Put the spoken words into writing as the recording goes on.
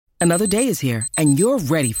Another day is here, and you're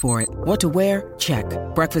ready for it. What to wear? Check.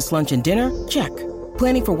 Breakfast, lunch, and dinner? Check.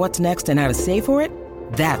 Planning for what's next and how to save for it?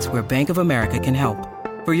 That's where Bank of America can help.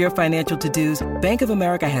 For your financial to-dos, Bank of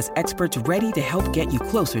America has experts ready to help get you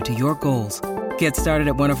closer to your goals. Get started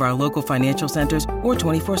at one of our local financial centers or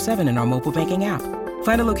 24/7 in our mobile banking app.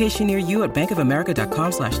 Find a location near you at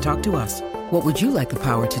bankofamerica.com/talktous. What would you like the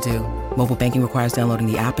power to do? Mobile banking requires downloading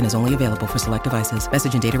the app and is only available for select devices.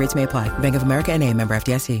 Message and data rates may apply. Bank of America N.A., member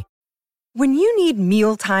FDIC. When you need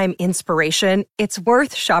mealtime inspiration, it's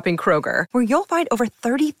worth shopping Kroger, where you'll find over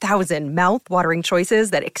 30,000 mouth-watering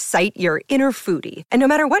choices that excite your inner foodie. And no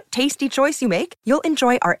matter what tasty choice you make, you'll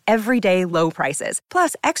enjoy our everyday low prices,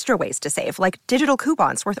 plus extra ways to save, like digital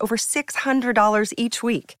coupons worth over $600 each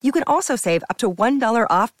week. You can also save up to $1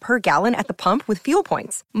 off per gallon at the pump with fuel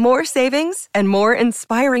points. More savings and more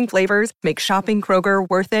inspiring flavors make shopping Kroger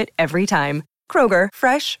worth it every time. Kroger,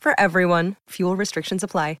 fresh for everyone. Fuel restrictions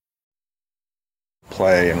apply.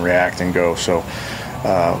 Play and react and go. So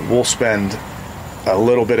we'll spend a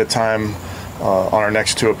little bit of time on our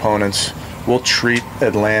next two opponents. We'll treat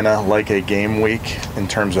Atlanta like a game week in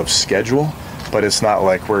terms of schedule, but it's not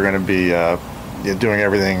like we're going to be doing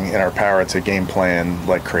everything in our power to game plan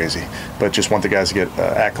like crazy. But just want the guys to get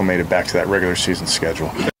acclimated back to that regular season schedule.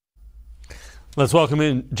 Let's welcome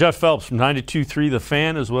in Jeff Phelps from 92.3 The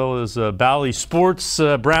Fan, as well as Bally Sports,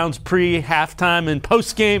 Browns pre-halftime and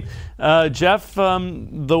post-game. Jeff,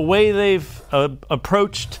 the way they've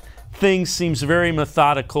approached things seems very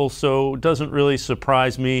methodical, so it doesn't really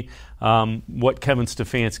surprise me what Kevin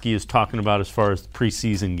Stefanski is talking about as far as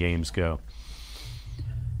preseason games go.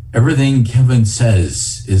 Everything Kevin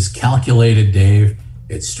says is calculated, Dave.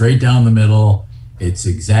 It's straight down the middle. It's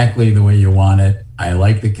exactly the way you want it. I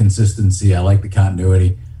like the consistency. I like the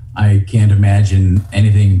continuity. I can't imagine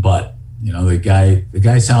anything but. The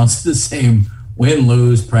guy sounds the same. Win,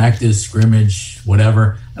 lose, practice, scrimmage,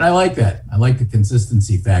 whatever. And I like that. I like the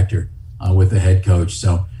consistency factor with the head coach.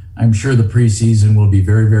 So I'm sure the preseason will be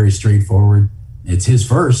very, very straightforward. It's his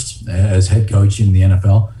first as head coach in the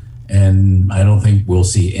NFL, and I don't think we'll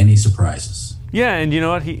see any surprises. Yeah, and you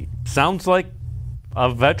know what? He sounds like a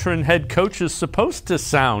veteran head coach is supposed to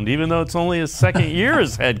sound, even though it's only his second year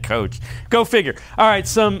as head coach. Go figure. All right,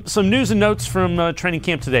 some news and notes from training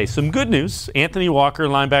camp today. Some good news. Anthony Walker,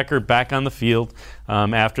 linebacker, back on the field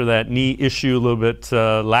after that knee issue a little bit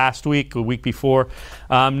last week, a week before.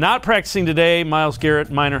 Not practicing today, Myles Garrett,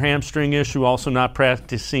 minor hamstring issue. Also not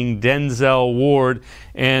practicing Denzel Ward.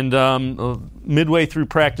 And midway through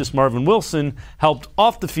practice, Marvin Wilson helped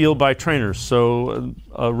off the field by trainers. So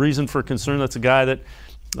a reason for concern. That's a guy that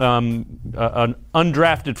an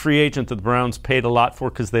undrafted free agent that the Browns paid a lot for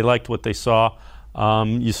because they liked what they saw.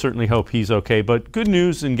 You certainly hope he's okay. But good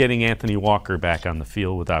news in getting Anthony Walker back on the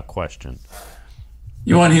field without question.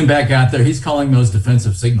 You want him back out there. He's calling those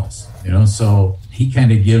defensive signals, so he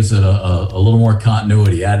kind of gives it a little more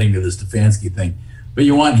continuity, adding to the Stefanski thing. But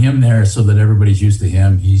you want him there so that everybody's used to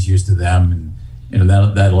him, he's used to them, and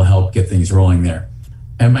that'll help get things rolling there.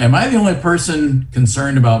 Am I the only person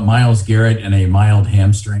concerned about Myles Garrett and a mild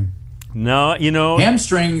hamstring? No,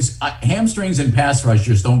 hamstrings and pass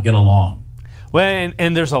rushers don't get along. Well,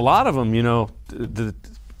 and there's a lot of them.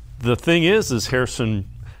 The thing is Harrison.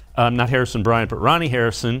 Not Harrison Bryant, but Ronnie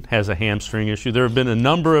Harrison has a hamstring issue. There have been a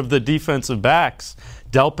number of the defensive backs,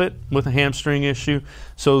 Delpit with a hamstring issue.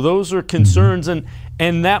 So those are concerns, and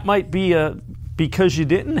that might be because you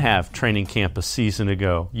didn't have training camp a season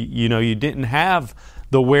ago. You didn't have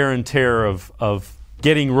the wear and tear of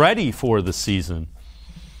getting ready for the season.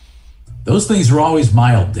 Those things are always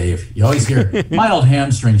mild, Dave. You always hear mild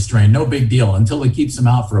hamstring strain, no big deal, until it keeps them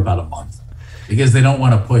out for about a month because they don't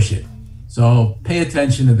want to push it. So pay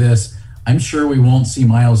attention to this. I'm sure we won't see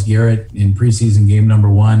Myles Garrett in preseason game number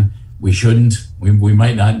 1. We shouldn't. We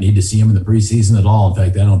might not need to see him in the preseason at all. In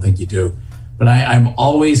fact, I don't think you do. But I'm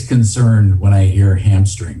always concerned when I hear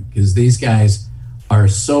hamstring because these guys are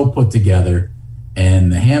so put together, and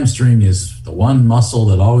the hamstring is the one muscle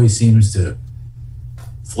that always seems to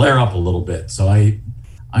flare up a little bit. So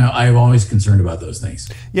I'm always concerned about those things.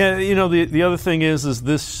 Yeah, the other thing is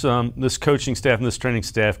this this coaching staff and this training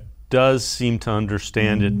staff does seem to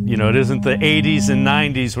understand it. It isn't the 80s and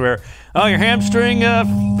 90s where, your hamstring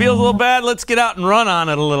feels a little bad. Let's get out and run on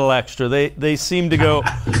it a little extra. They seem to go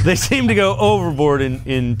overboard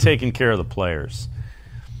in taking care of the players.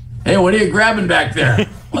 Hey, what are you grabbing back there?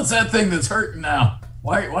 What's that thing that's hurting now?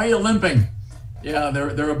 Why are you limping? Yeah,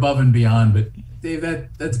 they're above and beyond, but Dave,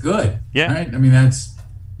 that's good. Yeah. Right? I mean,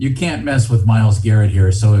 you can't mess with Myles Garrett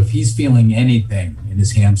here. So if he's feeling anything in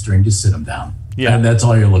his hamstring, just sit him down. Yeah, that's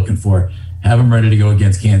all you're looking for. Have him ready to go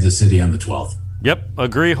against Kansas City on the 12th. Yep,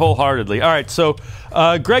 agree wholeheartedly. All right, so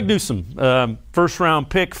Greg Newsome, first-round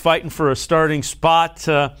pick, fighting for a starting spot.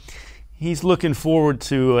 He's looking forward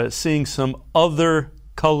to seeing some other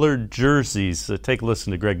colored jerseys. Take a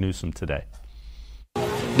listen to Greg Newsome today.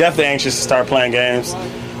 Definitely anxious to start playing games.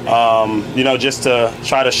 Just to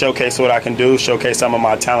try to showcase what I can do, showcase some of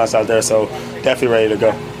my talents out there. So definitely ready to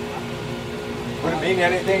go. Would it mean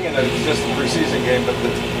anything in just a preseason game, but to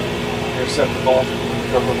intercept the ball from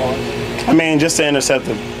Trevor Lawrence? I mean, just to intercept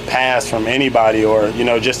the pass from anybody, or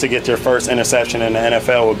just to get your first interception in the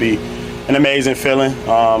NFL would be an amazing feeling.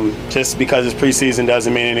 Just because it's preseason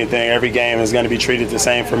doesn't mean anything. Every game is going to be treated the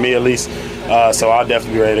same for me, at least. So I'll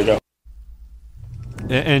definitely be ready to go.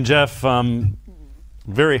 And Jeff,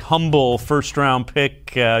 very humble first-round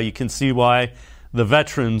pick. You can see why the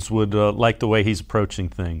veterans would like the way he's approaching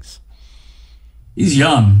things. He's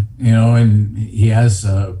young, and he has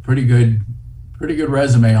a pretty good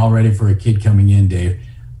resume already for a kid coming in, Dave.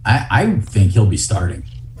 I think he'll be starting,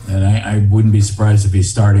 and I wouldn't be surprised if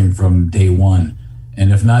he's starting from day one.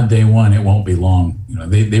 And if not day one, it won't be long.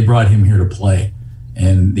 They brought him here to play,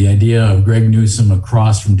 and the idea of Greg Newsome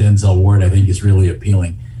across from Denzel Ward, I think, is really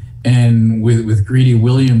appealing. And with Greedy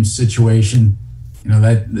Williams' situation,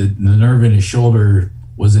 that the nerve in his shoulder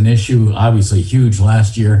was an issue, obviously huge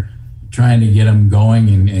last year. Trying to get him going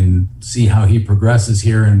and see how he progresses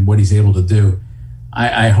here and what he's able to do.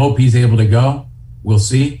 I hope he's able to go. We'll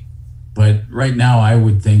see. But right now, I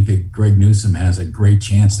would think that Greg Newsome has a great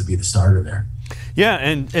chance to be the starter there. Yeah,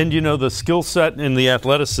 and the skill set and the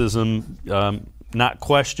athleticism, not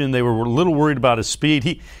questioned. They were a little worried about his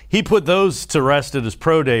speed. He put those to rest at his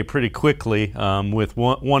pro day pretty quickly with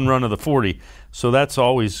one run of the 40. So that's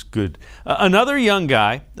always good. Another young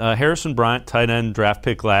guy, Harrison Bryant, tight end draft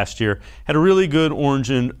pick last year, had a really good orange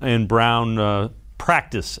and brown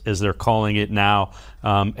practice, as they're calling it now,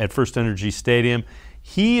 at First Energy Stadium.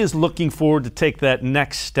 He is looking forward to take that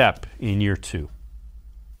next step in year two.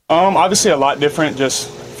 Obviously a lot different, just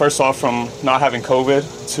first off from not having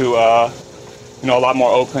COVID to a lot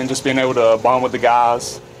more open, just being able to bond with the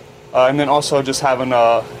guys. And then also just having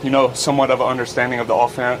somewhat of an understanding of the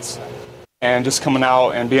offense. And just coming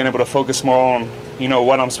out and being able to focus more on,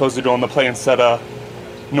 what I'm supposed to do on the play instead of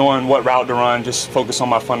knowing what route to run, just focus on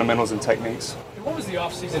my fundamentals and techniques. What was the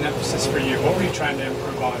offseason emphasis for you? What were you trying to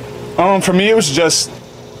improve on? For me, it was just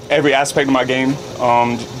every aspect of my game,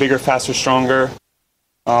 bigger, faster, stronger,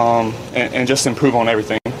 and just improve on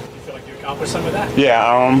everything. You feel like you accomplished some of that?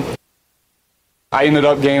 Yeah, I ended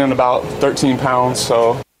up gaining about 13 pounds,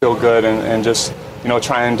 so I feel good and just,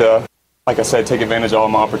 trying to, like I said, take advantage of all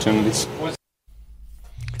my opportunities.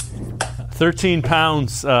 13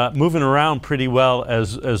 pounds, moving around pretty well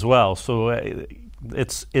as well. So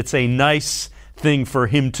it's a nice thing for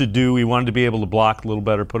him to do. He wanted to be able to block a little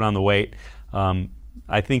better, put on the weight.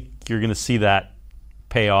 I think you're going to see that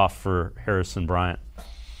pay off for Harrison Bryant.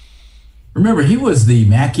 Remember, he was the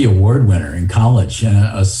Mackey Award winner in college, and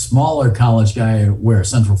a smaller college guy where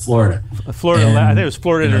Central Florida. I think it was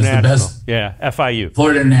Florida International. FIU.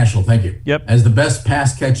 Florida International, thank you. Yep. As the best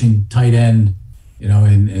pass-catching tight end,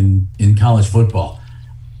 in college football.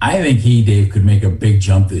 I think Dave, could make a big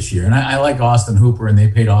jump this year. And I like Austin Hooper, and they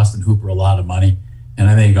paid Austin Hooper a lot of money, and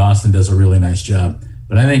I think Austin does a really nice job.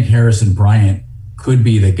 But I think Harrison Bryant could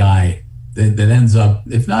be the guy that ends up,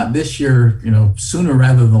 if not this year, sooner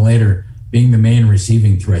rather than later, being the main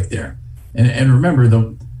receiving threat there. And remember,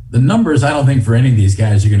 the numbers, I don't think for any of these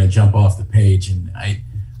guys are going to jump off the page. And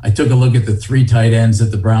I took a look at the three tight ends that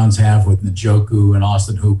the Browns have with Njoku and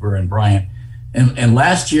Austin Hooper and Bryant. And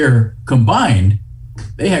last year combined,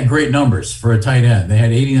 they had great numbers for a tight end. They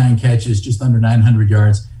had 89 catches, just under 900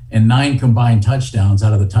 yards, and 9 combined touchdowns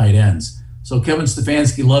out of the tight ends. So Kevin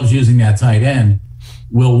Stefanski loves using that tight end.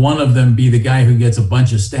 Will one of them be the guy who gets a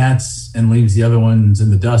bunch of stats and leaves the other ones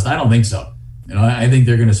in the dust? I don't think so. I think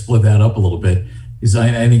they're going to split that up a little bit. Because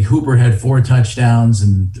I think Hooper had 4 touchdowns,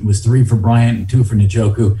 and it was 3 for Bryant and 2 for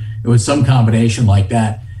Njoku. It was some combination like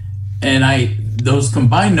that. And those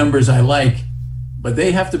combined numbers I like, but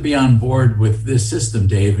they have to be on board with this system,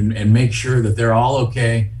 Dave, and make sure that they're all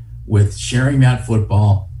okay with sharing that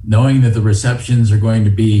football, knowing that the receptions are going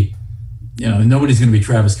to be, nobody's going to be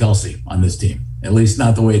Travis Kelce on this team, at least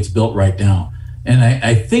not the way it's built right now. And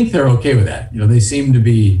I think they're okay with that. They seem to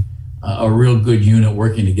be a real good unit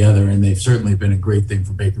working together, and they've certainly been a great thing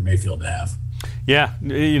for Baker Mayfield to have. Yeah,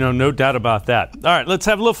 no doubt about that. All right, let's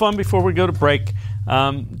have a little fun before we go to break.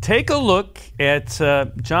 Take a look at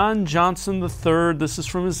John Johnson III. This is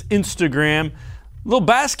from his Instagram. A little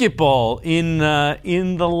basketball in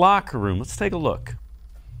the locker room. Let's take a look.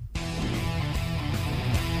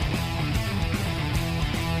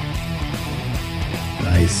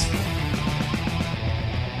 Nice.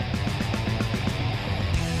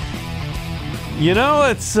 You know,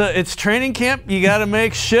 it's training camp. You got to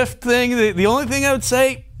make shift thing. The only thing I would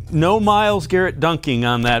say, no Myles Garrett dunking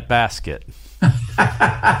on that basket.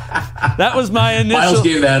 That was my initial. Myles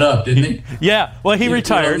gave that up, didn't he? Yeah. Well, he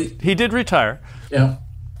retired. He did retire. Yeah.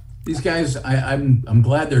 These guys, I'm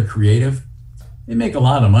glad they're creative. They make a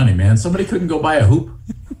lot of money, man. Somebody couldn't go buy a hoop,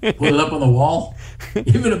 put it up on the wall,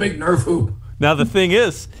 even a big Nerf hoop. Now the thing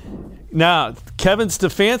is, Kevin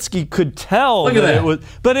Stefanski could tell that it was,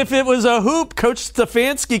 but if it was a hoop, Coach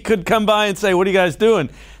Stefanski could come by and say, "What are you guys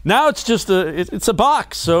doing?" Now it's just it's a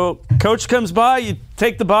box. So Coach comes by, you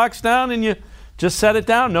take the box down, and you just set it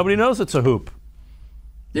down. Nobody knows it's a hoop.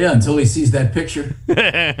 Yeah, until he sees that picture.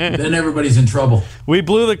 Then everybody's in trouble. We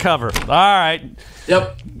blew the cover. All right.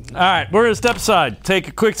 Yep. All right, we're going to step aside, take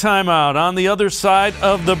a quick timeout. On the other side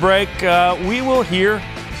of the break, we will hear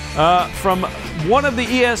from one of the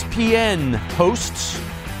ESPN hosts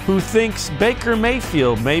who thinks Baker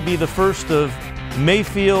Mayfield may be the first of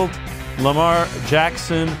Mayfield, Lamar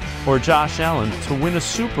Jackson, or Josh Allen to win a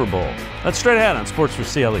Super Bowl. That's straight ahead on Sports for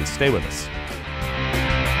CLE. Stay with us.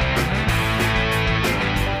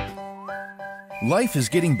 Life is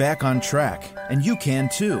getting back on track, and you can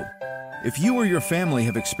too. If you or your family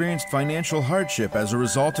have experienced financial hardship as a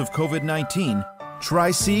result of COVID-19,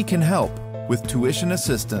 Tri-C can help with tuition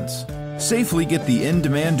assistance. Safely get the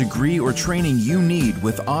in-demand degree or training you need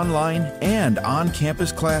with online and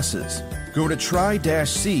on-campus classes. Go to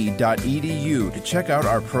tri-c.edu to check out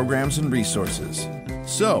our programs and resources.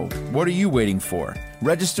 So, what are you waiting for?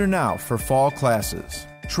 Register now for fall classes.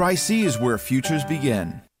 Tri-C is where futures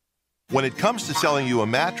begin. When it comes to selling you a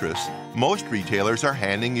mattress, most retailers are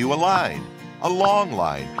handing you a long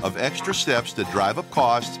line of extra steps that drive up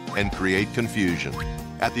costs and create confusion.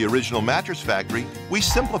 At the Original Mattress Factory, we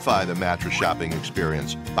simplify the mattress shopping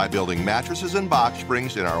experience by building mattresses and box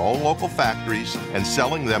springs in our own local factories and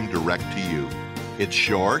selling them direct to you. It's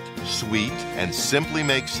short, sweet, and simply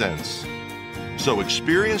makes sense. So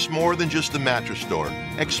experience more than just the mattress store.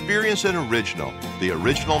 Experience an original, the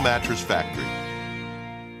Original Mattress Factory.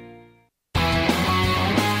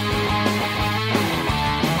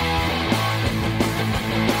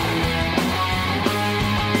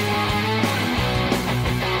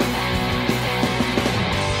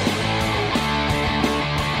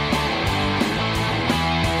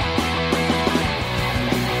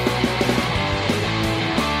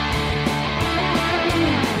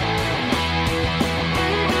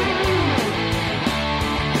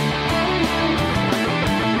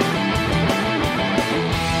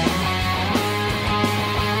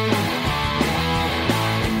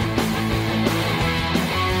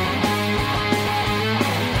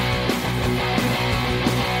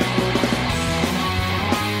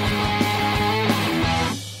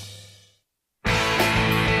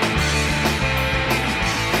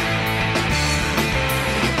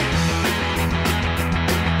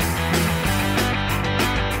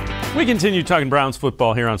 We continue talking Browns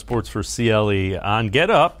football here on Sports for CLE. On Get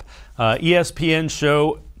Up, ESPN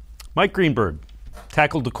show, Mike Greenberg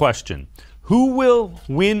tackled the question, who will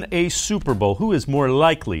win a Super Bowl? Who is more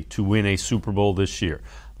likely to win a Super Bowl this year?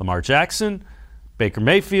 Lamar Jackson, Baker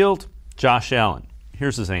Mayfield, Josh Allen.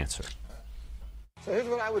 Here's his answer. So here's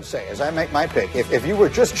what I would say as I make my pick. If you were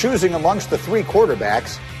just choosing amongst the three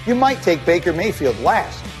quarterbacks, you might take Baker Mayfield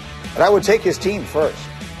last, but I would take his team first.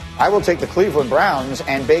 I will take the Cleveland Browns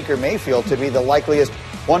and Baker Mayfield to be the likeliest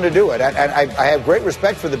one to do it. And I have great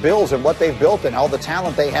respect for the Bills and what they've built and all the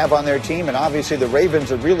talent they have on their team. And obviously the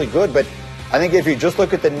Ravens are really good. But I think if you just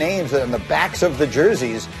look at the names on the backs of the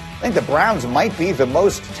jerseys, I think the Browns might be the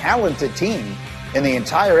most talented team in the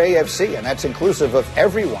entire AFC. And that's inclusive of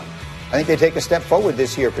everyone. I think they take a step forward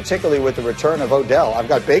this year, particularly with the return of Odell. I've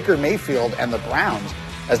got Baker Mayfield and the Browns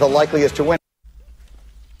as the likeliest to win.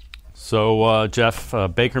 So, Jeff,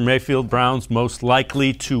 Baker Mayfield, Browns most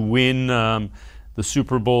likely to win the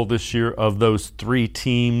Super Bowl this year of those three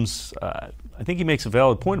teams. I think he makes a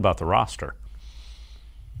valid point about the roster.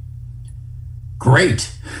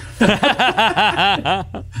 Great.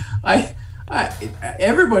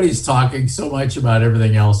 Everybody's talking so much about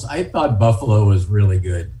everything else. I thought Buffalo was really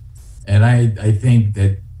good. And I think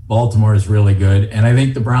that Baltimore is really good. And I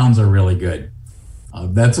think the Browns are really good.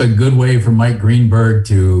 That's a good way for Mike Greenberg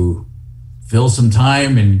to fill some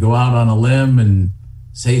time and go out on a limb and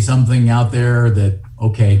say something out there that,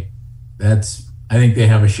 okay, I think they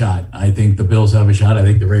have a shot. I think the Bills have a shot. I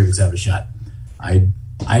think the Ravens have a shot. I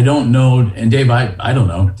don't know. And Dave, I don't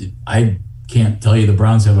know. I can't tell you the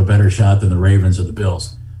Browns have a better shot than the Ravens or the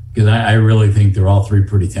Bills because I really think they're all three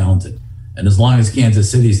pretty talented. And as long as Kansas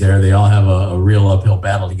City's there, they all have a real uphill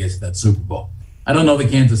battle to get to that Super Bowl. I don't know that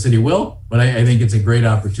Kansas City will, but I think it's a great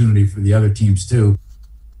opportunity for the other teams too.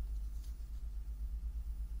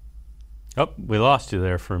 Oh, we lost you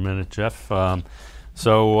there for a minute, Jeff. The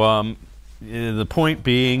point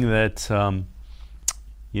being that,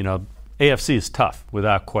 AFC is tough,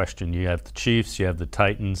 without question. You have the Chiefs, you have the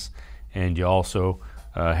Titans, and you also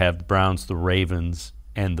have the Browns, the Ravens,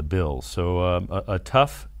 and the Bills. So a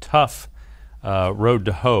tough road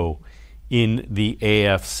to hoe in the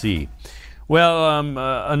AFC. Well,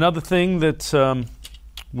 another thing that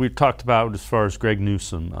we've talked about as far as Greg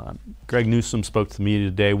Newsome. Greg Newsome spoke to me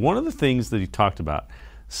today. One of the things that he talked about,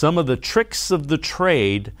 some of the tricks of the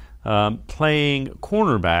trade playing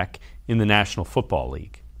cornerback in the National Football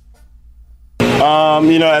League.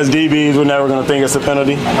 As DBs, we're never going to think it's a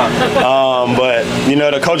penalty. But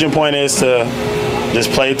the coaching point is to just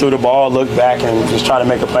play through the ball, look back, and just try to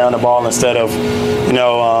make a play on the ball instead of,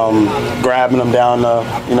 grabbing them down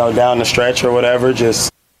the stretch or whatever.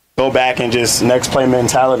 Just go back and just next play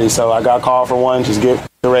mentality. So I got called for one, just get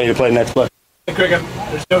ready to play the next play. Hey, Greg,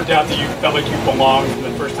 there's no doubt that you felt like you belonged from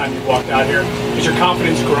the first time you walked out here. Has your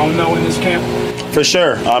confidence grown, though, in this camp? For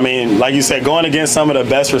sure. I mean, like you said, going against some of the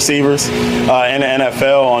best receivers in the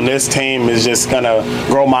NFL on this team is just going to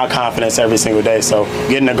grow my confidence every single day. So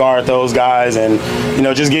getting to guard those guys and,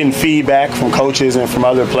 just getting feedback from coaches and from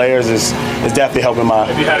other players is definitely helping my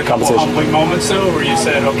competition. Have you had a couple humbling moments, though, where you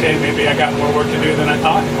said, okay, maybe I got more work to do than I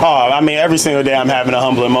thought? Oh, I mean, every single day I'm having a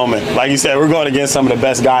humbling moment. Like you said, we're going against some of the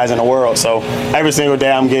best guys in the world. So every single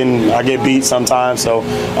day I get beat sometimes. So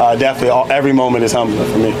definitely every moment is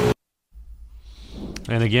humbling for me.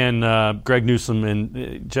 And again, Greg Newsome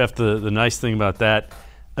and Jeff, the nice thing about that,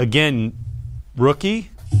 again, rookie,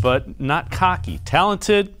 but not cocky.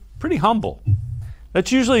 Talented, pretty humble.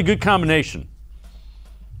 That's usually a good combination.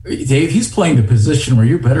 Dave, he's playing the position where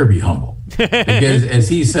you better be humble. Because as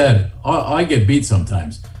he said, I get beat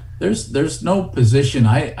sometimes. There's no position,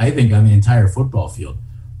 I think, on the entire football field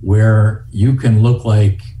where you can look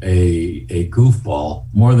like a goofball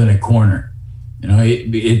more than a corner.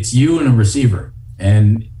 It's you and a receiver.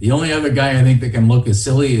 And the only other guy I think that can look as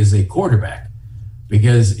silly is a quarterback,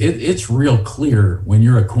 because it's real clear when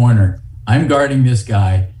you're a corner, I'm guarding this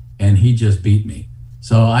guy and he just beat me.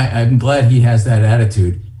 So I'm glad he has that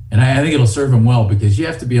attitude. And I think it'll serve him well, because you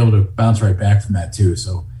have to be able to bounce right back from that too.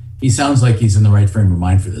 So he sounds like he's in the right frame of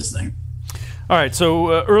mind for this thing. All right,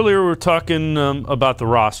 so earlier we were talking about the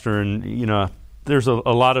roster, and there's a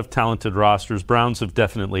lot of talented rosters. Browns have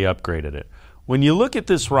definitely upgraded it. When you look at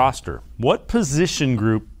this roster, what position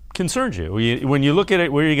group concerns you? When you look at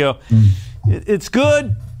it, where you go, it's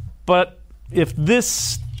good, but if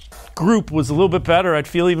this group was a little bit better, I'd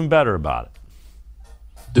feel even better about it.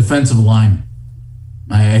 Defensive line.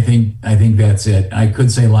 I think that's it. I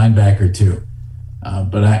could say linebacker too,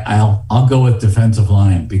 but I'll go with defensive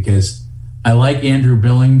line, because I like Andrew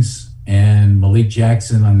Billings and Malik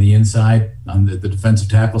Jackson on the inside, on the defensive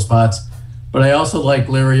tackle spots. But I also like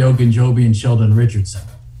Larry Ogunjobi and Sheldon Richardson.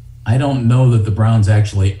 I don't know that the Browns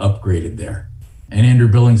actually upgraded there. And Andrew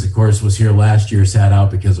Billings, of course, was here last year, sat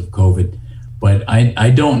out because of COVID. But I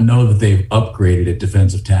don't know that they've upgraded at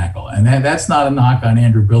defensive tackle. And that's not a knock on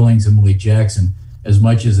Andrew Billings and Malik Jackson as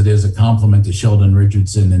much as it is a compliment to Sheldon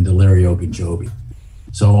Richardson and to Larry Ogunjobi.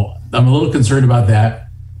 So I'm a little concerned about that.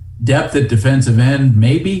 Depth at defensive end,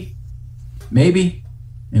 maybe.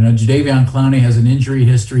 Jadeveon Clowney has an injury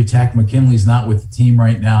history. Tack McKinley's not with the team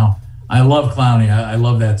right now. I love Clowney. I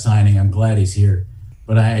love that signing. I'm glad he's here.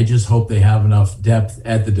 But I just hope they have enough depth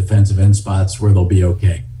at the defensive end spots where they'll be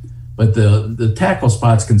okay. But the tackle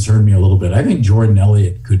spots concern me a little bit. I think Jordan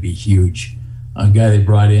Elliott could be huge. A guy they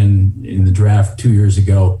brought in the draft 2 years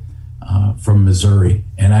ago from Missouri.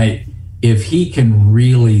 And if he can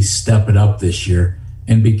really step it up this year,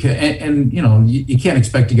 and you can't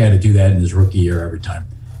expect a guy to do that in his rookie year every time.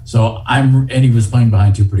 So and he was playing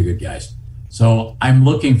behind two pretty good guys. So I'm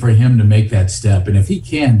looking for him to make that step. And if he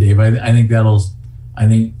can, Dave, I think that'll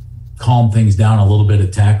calm things down a little bit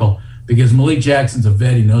at tackle, because Malik Jackson's a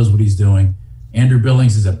vet. He knows what he's doing. Andrew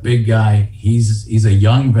Billings is a big guy. He's a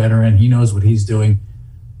young veteran. He knows what he's doing.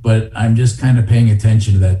 But I'm just kind of paying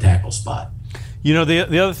attention to that tackle spot.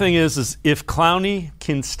 The other thing is if Clowney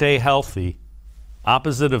can stay healthy,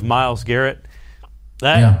 opposite of Myles Garrett,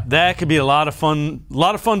 that could be a lot of fun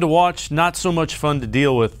to watch, not so much fun to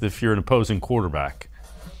deal with if you're an opposing quarterback.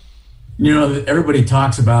 Everybody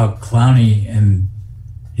talks about Clowney and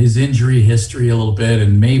his injury history a little bit,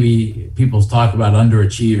 and maybe people talk about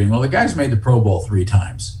underachieving. Well, the guy's made the Pro Bowl 3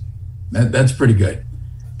 times. That's pretty good.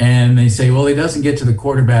 And they say, well, he doesn't get to the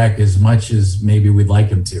quarterback as much as maybe we'd like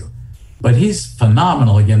him to. but he's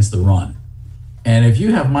phenomenal against the run. And if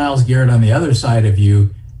you have Myles Garrett on the other side of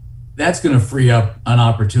you, that's going to free up an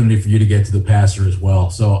opportunity for you to get to the passer as well.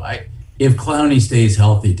 So if Clowney stays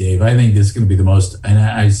healthy, Dave, I think this is going to be the most, and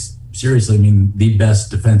I seriously mean the best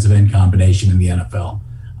defensive end combination in the NFL.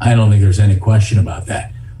 I don't think there's any question about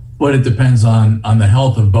that. But it depends on the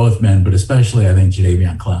health of both men, but especially, I think,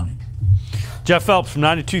 Jadeveon Clowney. Jeff Phelps from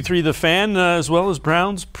 92.3 The Fan, as well as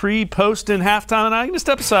Browns pre, post, and halftime. And I'm going to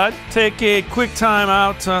step aside, take a quick time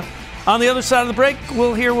out. On the other side of the break,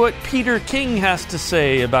 we'll hear what Peter King has to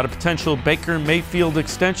say about a potential Baker Mayfield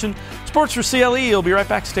extension. Sports for CLE. He'll be right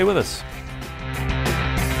back. Stay with us.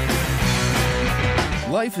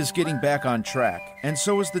 Life is getting back on track, and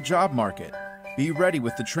so is the job market. Be ready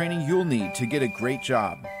with the training you'll need to get a great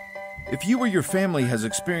job. If you or your family has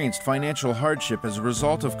experienced financial hardship as a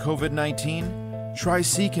result of COVID-19,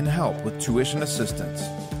 Tri-C can help with tuition assistance.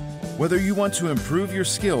 Whether you want to improve your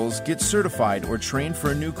skills, get certified, or train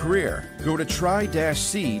for a new career, go to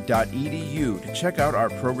tri-c.edu to check out our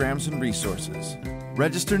programs and resources.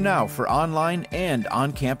 Register now for online and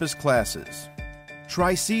on-campus classes.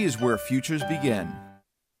 Tri-C is where futures begin.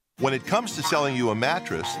 When it comes to selling you a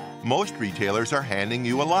mattress, most retailers are handing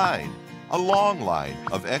you a line. A long line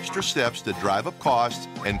of extra steps that drive up costs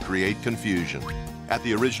and create confusion. At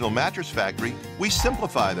the Original Mattress Factory, we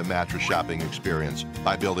simplify the mattress shopping experience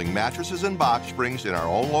by building mattresses and box springs in our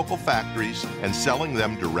own local factories and selling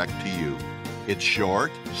them direct to you. It's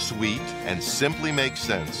short, sweet, and simply makes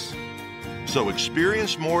sense. So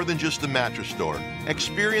experience more than just the mattress store.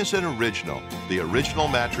 Experience an original, the Original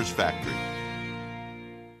Mattress Factory.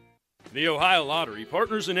 The Ohio Lottery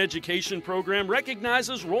Partners in Education program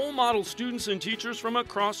recognizes role model students and teachers from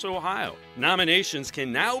across Ohio. Nominations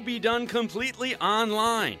can now be done completely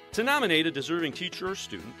online. To nominate a deserving teacher or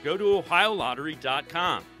student, go to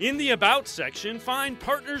ohiolottery.com. In the About section, find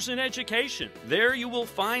Partners in Education. There you will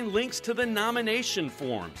find links to the nomination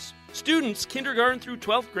forms. Students, kindergarten through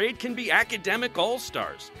 12th grade, can be academic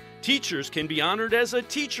all-stars. Teachers can be honored as a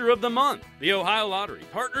Teacher of the Month. The Ohio Lottery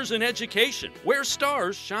Partners in Education, where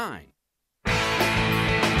stars shine.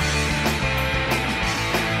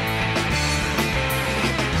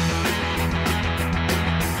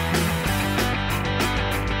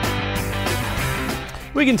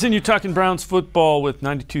 We continue talking Browns football with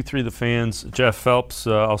 92.3 The Fans. Jeff Phelps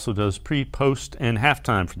also does pre, post, and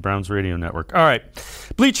halftime for the Browns Radio Network. All right,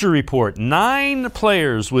 Bleacher Report. 9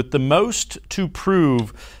 players with the most to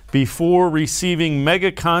prove before receiving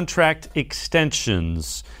mega contract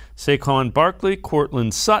extensions. Saquon Barkley,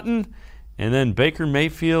 Courtland Sutton, and then Baker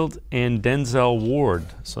Mayfield and Denzel Ward.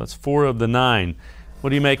 So that's 4 of the 9. What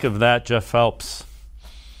do you make of that, Jeff Phelps?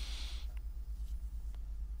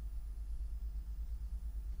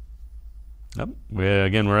 Yep. We're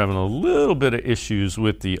having a little bit of issues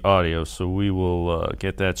with the audio, so we will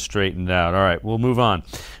get that straightened out. All right, we'll move on.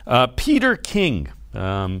 Peter King,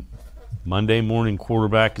 Monday morning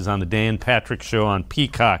quarterback, is on the Dan Patrick Show on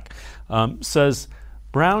Peacock, says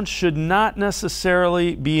Browns should not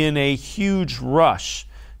necessarily be in a huge rush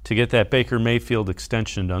to get that Baker Mayfield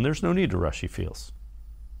extension done. There's no need to rush, he feels.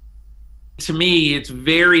 To me, it's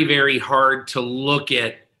very, very hard to look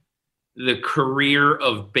at the career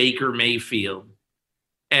of Baker Mayfield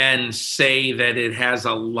and say that it has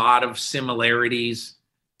a lot of similarities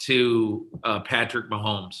to Patrick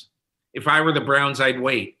Mahomes. If I were the Browns, I'd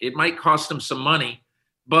wait. It might cost them some money,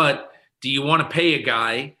 but do you want to pay a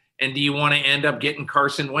guy, and do you want to end up getting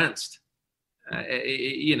Carson Wentz,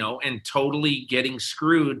 and totally getting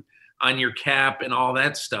screwed on your cap and all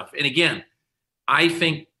that stuff? And again, I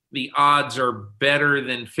think the odds are better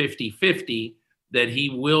than 50-50 that he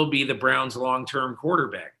will be the Browns' long-term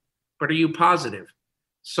quarterback. But are you positive?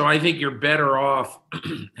 So I think you're better off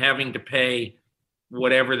having to pay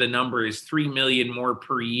whatever the number is, $3 million more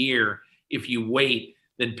per year if you wait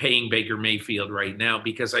than paying Baker Mayfield right now,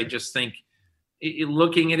 because I just think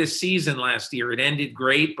looking at his season last year, it ended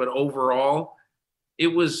great, but overall it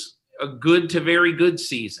was a good to very good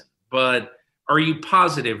season. But are you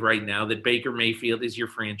positive right now that Baker Mayfield is your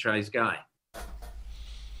franchise guy?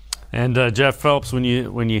 And Jeff Phelps, when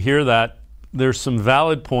you hear that, there's some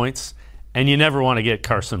valid points, and you never want to get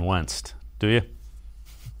Carson Wentz, do you?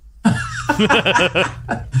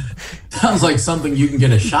 Sounds like something you can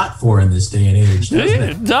get a shot for in this day and age, doesn't it?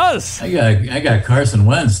 It does. I got Carson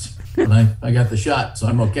Wentz, and I got the shot, so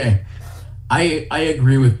I'm okay. I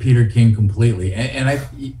agree with Peter King completely, and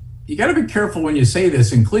you got to be careful when you say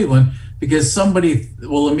this in Cleveland, because somebody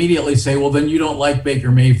will immediately say, well, then you don't like Baker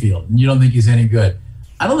Mayfield, and you don't think he's any good.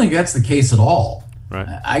 I don't think that's the case at all.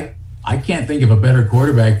 Right. I can't think of a better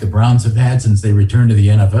quarterback the Browns have had since they returned to the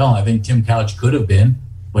NFL. I think Tim Couch could have been.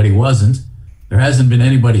 but he wasn't. There hasn't been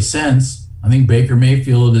anybody since. I think Baker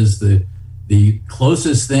Mayfield is the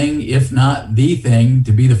closest thing, if not the thing,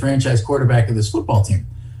 to be the franchise quarterback of this football team.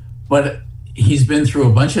 But he's been through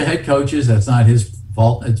a bunch of head coaches. That's not his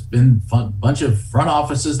fault. It's been a bunch of front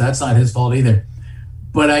offices. That's not his fault either.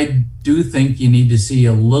 But I do think you need to see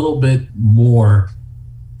a little bit more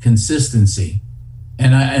consistency.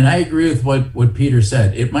 And I agree with what Peter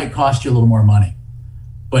said. It might cost you a little more money.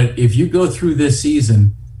 But if you go through this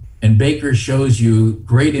season and Baker shows you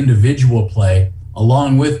great individual play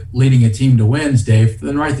along with leading a team to wins, Dave,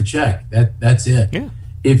 then write the check. That's it. Yeah.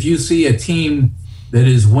 If you see a team that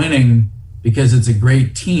is winning because it's a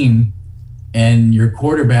great team and your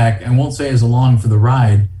quarterback, I won't say is along for the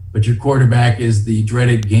ride, but your quarterback is the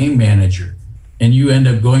dreaded game manager, and you end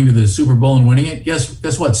up going to the Super Bowl and winning it,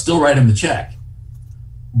 guess what? Still write him the check.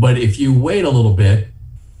 But if you wait a little bit,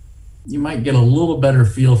 you might get a little better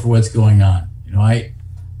feel for what's going on. You know,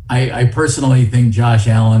 I personally think Josh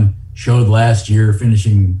Allen showed last year,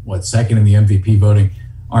 finishing, second in the MVP voting.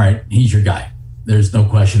 All right, he's your guy. There's no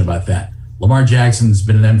question about that. Lamar Jackson's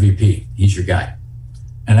been an MVP. He's your guy.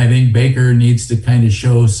 And I think Baker needs to kind of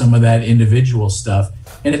show some of that individual stuff.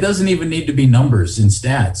 And it doesn't even need to be numbers and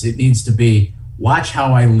stats. It needs to be, watch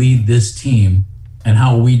how I lead this team and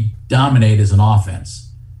how we dominate as an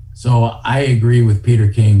offense. So I agree with Peter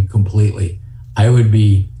King completely. I would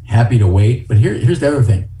be happy to wait. But here's the other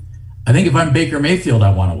thing. I think if I'm Baker Mayfield,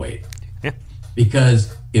 I want to wait. Yeah.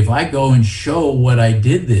 Because if I go and show what I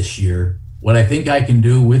did this year, what I think I can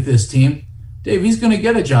do with this team, Dave, he's going to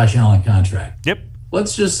get a Josh Allen contract. Yep.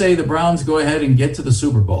 Let's just say the Browns go ahead and get to the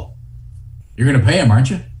Super Bowl. You're going to pay him, aren't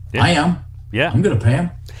you? Yeah. I am. Yeah. I'm going to pay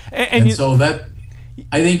him. And so that,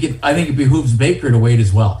 I think it behooves Baker to wait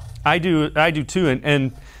as well. I do too.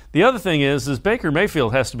 And the other thing is Baker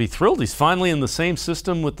Mayfield has to be thrilled. He's finally in the same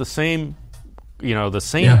system with the same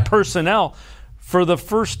personnel for the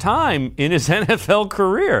first time in his NFL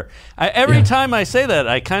career. Every time I say that,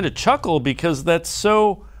 I kind of chuckle because that's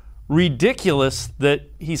so ridiculous that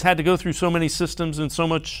he's had to go through so many systems and so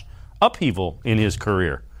much upheaval in his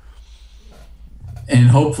career. And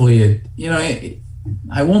hopefully,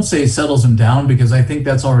 I won't say it settles him down because I think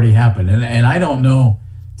that's already happened. And I don't know,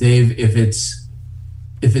 Dave, if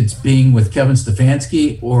it's being with Kevin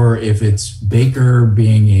Stefanski or if it's Baker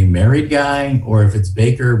being a married guy or if it's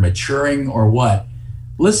Baker maturing or what.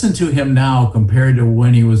 Listen to him now compared to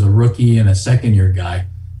when he was a rookie and a second-year guy,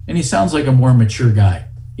 and he sounds like a more mature guy.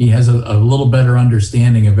 He has a little better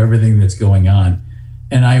understanding of everything that's going on.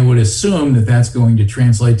 And I would assume that that's going to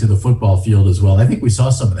translate to the football field as well. I think we saw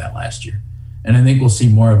some of that last year, and I think we'll see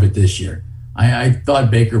more of it this year. I thought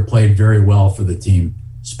Baker played very well for the team,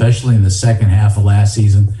 especially in the second half of last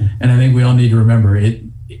season. And I think we all need to remember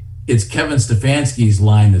it's Kevin Stefanski's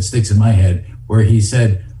line that sticks in my head where he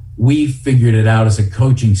said, we figured it out as a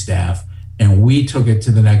coaching staff and we took it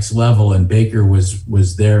to the next level, and Baker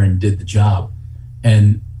was there and did the job.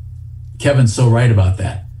 And Kevin's so right about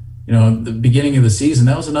that. The beginning of the season,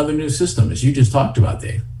 that was another new system, as you just talked about,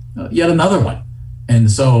 Dave. Yet another one. And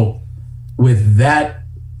so with that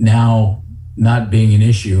now not being an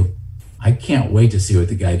issue, I can't wait to see what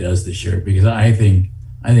the guy does this year because I think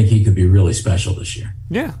he could be really special this year.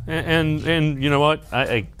 Yeah, and you know what?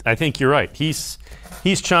 I think you're right. He's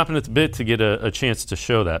chomping at the bit to get a chance to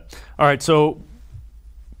show that. All right, so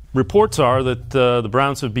reports are that the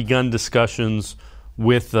Browns have begun discussions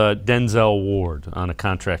with Denzel Ward on a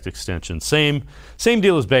contract extension. Same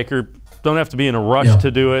deal as Baker. Don't have to be in a rush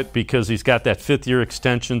to do it because he's got that fifth-year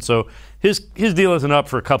extension. So his deal isn't up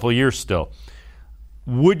for a couple of years still.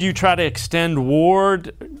 Would you try to extend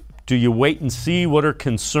Ward? Do you wait and see? What are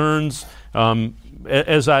concerns?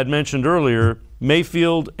 As I had mentioned earlier,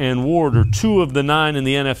 Mayfield and Ward are 2 of the 9 in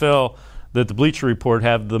the NFL that the Bleacher Report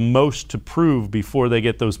have the most to prove before they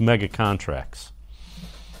get those mega contracts.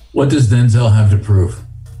 What does Denzel have to prove?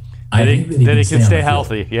 That he can stay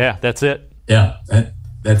healthy. Yeah, that's it. Yeah,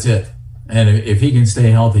 that's it. And if he can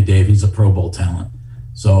stay healthy, Dave, he's a Pro Bowl talent.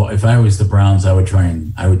 So if I was the Browns, I would try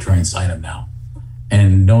and sign him now.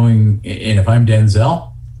 And if I'm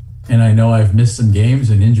Denzel, and I know I've missed some games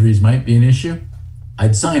and injuries might be an issue,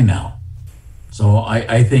 I'd sign now. So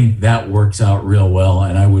I think that works out real well,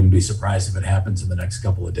 and I wouldn't be surprised if it happens in the next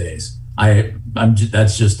couple of days.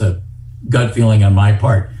 That's just a gut feeling on my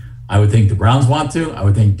part. I would think the Browns want to. I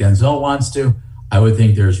would think Denzel wants to. I would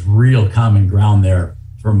think there's real common ground there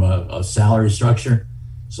from a salary structure.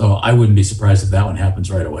 So I wouldn't be surprised if that one happens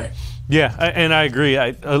right away. Yeah, and I agree.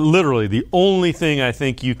 Literally, the only thing I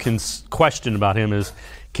think you can question about him is,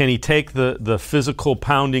 can he take the physical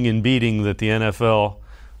pounding and beating that the NFL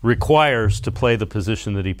requires to play the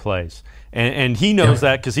position that he plays. And he knows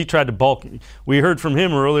that because he tried to bulk. We heard from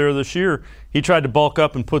him earlier this year. He tried to bulk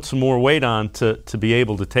up and put some more weight on to be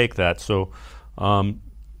able to take that. So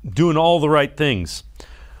doing all the right things.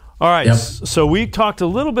 All right, so we talked a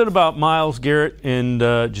little bit about Myles Garrett and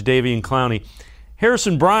Jadeveon Clowney.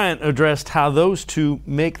 Harrison Bryant addressed how those two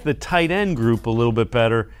make the tight end group a little bit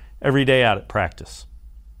better every day out at practice.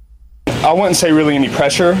 I wouldn't say really any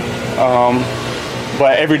pressure.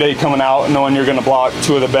 But every day coming out, knowing you're going to block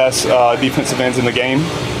two of the best defensive ends in the game,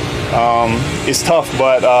 it's tough.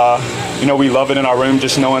 But, we love it in our room,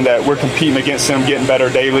 just knowing that we're competing against them, getting better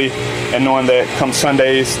daily, and knowing that come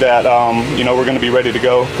Sundays that, we're going to be ready to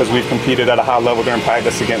go because we've competed at a high level during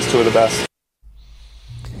practice against two of the best.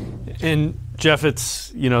 And, Jeff, it's,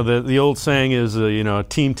 the old saying is, a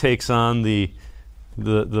team takes on the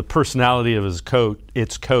personality of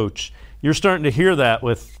its coach. You're starting to hear that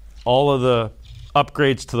with all of the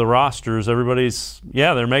upgrades to the rosters. Everybody's,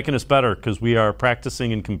 they're making us better because we are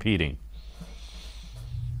practicing and competing.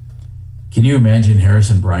 Can you imagine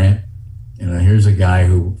Harrison Bryant? Here's a guy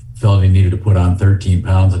who felt he needed to put on 13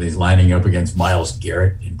 pounds and he's lining up against Myles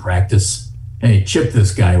Garrett in practice. Hey, chip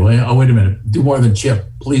this guy. Oh, wait a minute. Do more than chip.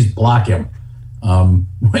 Please block him.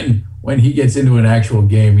 When he gets into an actual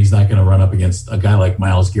game, he's not going to run up against a guy like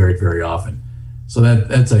Myles Garrett very often. So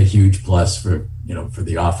that's a huge plus for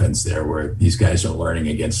the offense there, where these guys are learning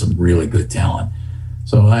against some really good talent.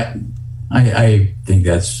 So I think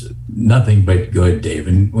that's nothing but good, Dave.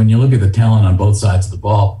 And when you look at the talent on both sides of the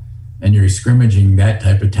ball, and you're scrimmaging that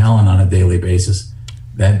type of talent on a daily basis,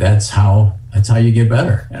 that's how you get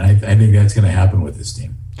better. And I think that's going to happen with this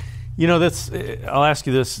team. I'll ask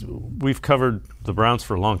you this. We've covered the Browns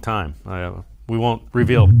for a long time. We won't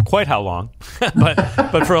reveal quite how long,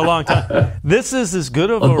 but for a long time. This is as good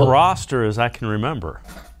of a roster as I can remember.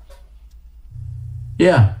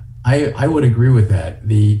 Yeah, I would agree with that.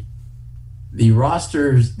 The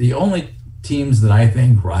rosters, the only teams that I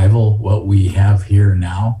think rival what we have here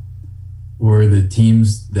now were the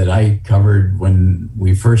teams that I covered when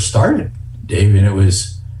we first started, Dave, and it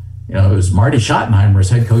was Marty Schottenheimer as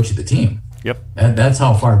head coach of the team. Yep. That's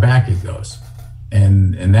how far back it goes.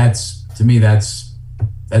 And that's, to me, that's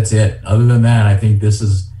it. Other than that, I think this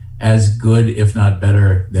is as good, if not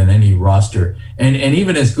better, than any roster, and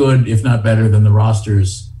even as good, if not better, than the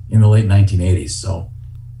rosters in the late 1980s. So,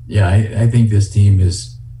 yeah, I think this team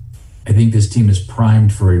is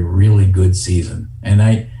primed for a really good season, and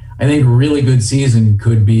I think a really good season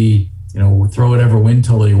could be, throw whatever win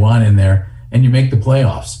total you want in there, and you make the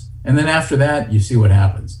playoffs, and then after that, you see what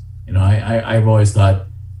happens. I've always thought,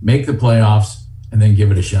 make the playoffs and then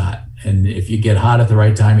give it a shot. And if you get hot at the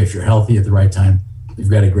right time, if you're healthy at the right time, you've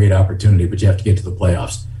got a great opportunity, but you have to get to the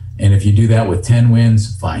playoffs. And if you do that with 10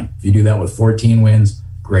 wins, fine. If you do that with 14 wins,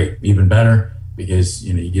 great, even better, because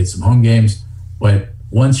you get some home games. But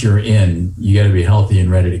once you're in, you got to be healthy and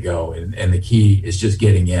ready to go. And the key is just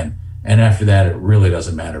getting in. And after that, it really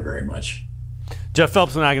doesn't matter very much. Jeff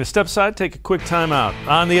Phelps and I are going to step aside, take a quick time out.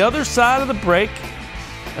 On the other side of the break,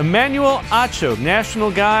 Emmanuel Acho,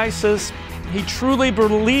 national guy, says he truly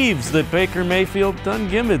believes that Baker Mayfield doesn't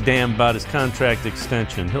give a damn about his contract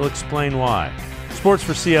extension. He'll explain why. Sports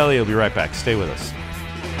for CLE will be right back. Stay with us.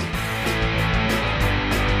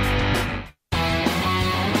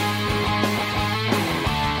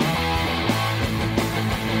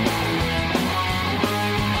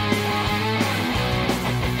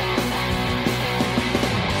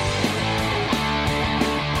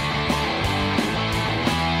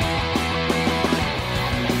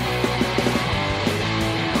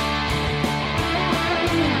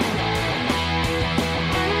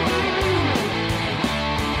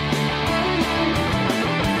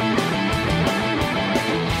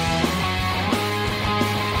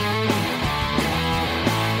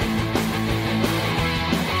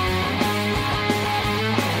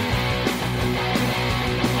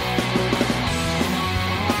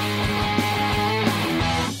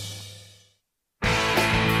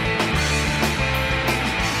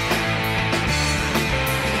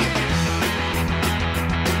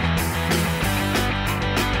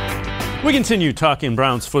 We continue talking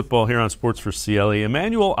Browns football here on Sports for CLE.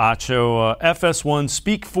 Emmanuel Acho, FS1,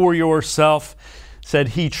 Speak for Yourself, said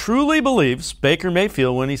he truly believes Baker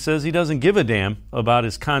Mayfield when he says he doesn't give a damn about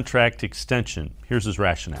his contract extension. Here's his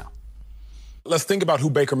rationale. Let's think about who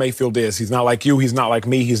Baker Mayfield is. He's not like you. He's not like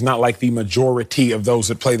me. He's not like the majority of those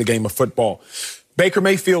that play the game of football. Baker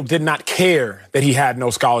Mayfield did not care that he had no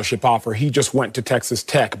scholarship offer. He just went to Texas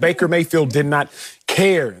Tech. Baker Mayfield did not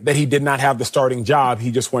care that he did not have the starting job.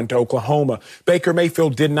 He just went to Oklahoma. Baker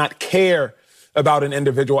Mayfield did not care about an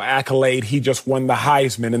individual accolade. He just won the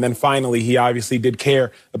Heisman. And then finally, he obviously did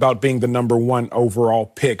care about being the number 1 overall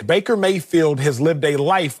pick. Baker Mayfield has lived a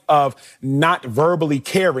life of not verbally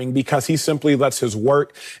caring because he simply lets his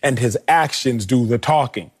work and his actions do the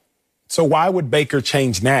talking. So why would Baker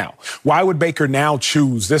change now? Why would Baker now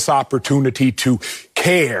choose this opportunity to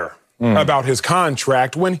care about his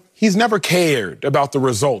contract when he's never cared about the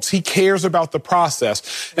results? He cares about the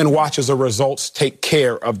process and watches the results take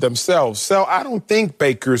care of themselves. So I don't think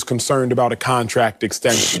Baker's concerned about a contract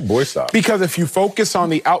extension. Because if you focus on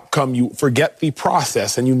the outcome, you forget the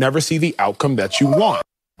process and you never see the outcome that you want.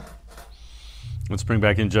 Let's bring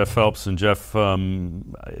back in Jeff Phelps. And Jeff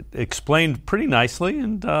explained pretty nicely,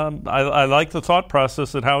 and I like the thought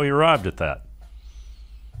process at how he arrived at that.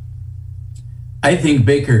 I think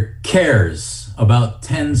Baker cares about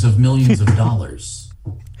tens of millions of dollars.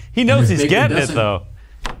 He knows he's getting it, though.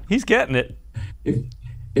 He's getting it.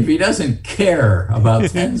 If he doesn't care about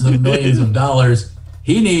tens of millions of dollars,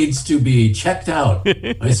 he needs to be checked out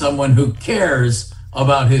by someone who cares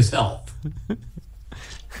about his health.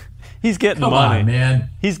 He's getting Come the money, on, man.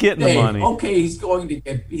 He's getting the money. Okay, he's going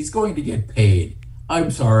to get paid. I'm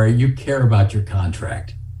sorry, you care about your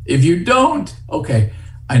contract. If you don't, okay.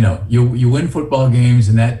 I know you win football games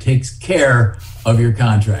and that takes care of your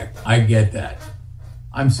contract. I get that.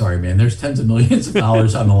 I'm sorry, man. There's tens of millions of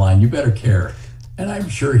dollars on the line. You better care. And I'm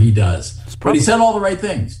sure he does. But he said all the right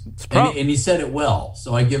things. And he said it well.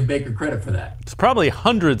 So I give Baker credit for that. It's probably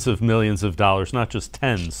hundreds of millions of dollars, not just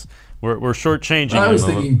tens. We're shortchanging him. I was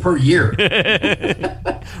thinking per year.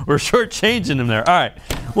 We're shortchanging him there. All right.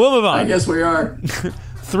 We'll move on. I guess we are.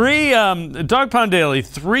 Dog Pound Daily,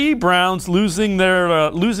 3 Browns losing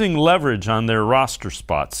leverage on their roster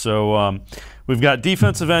spots. So we've got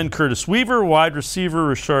defensive end Curtis Weaver, wide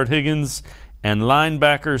receiver Rashard Higgins, and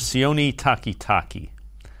linebacker Sione Takitaki.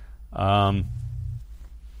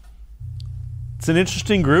 It's an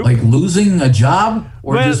interesting group. Like losing a job,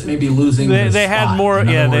 or just maybe losing the they had spot? more. In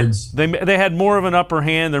yeah, other words, they had more of an upper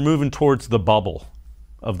hand. They're moving towards the bubble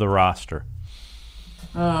of the roster.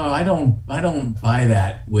 I don't buy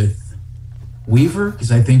that with Weaver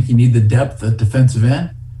because I think you need the depth at defensive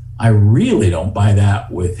end. I really don't buy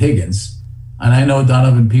that with Higgins, and I know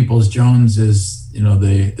Donovan Peoples-Jones is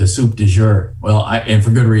the soup du jour. Well, and for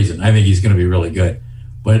good reason. I think he's going to be really good,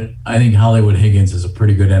 but I think Hollywood Higgins is a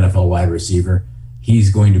pretty good NFL wide receiver.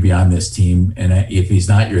 He's going to be on this team, and if he's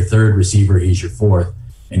not your third receiver, he's your fourth,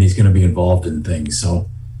 and he's going to be involved in things. So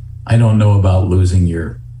I don't know about losing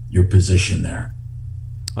your position there.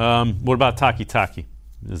 What about Takitaki?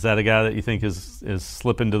 Is that a guy that you think is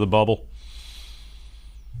slipping to the bubble?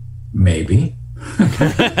 Maybe.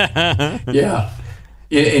 Yeah.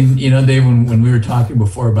 And, Dave, when we were talking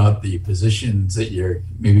before about the positions that you're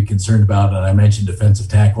maybe concerned about, and I mentioned defensive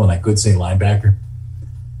tackle, and I could say linebacker,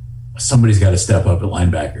 somebody's got to step up at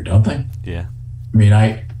linebacker, don't they? Yeah. I mean,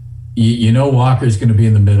 Walker's going to be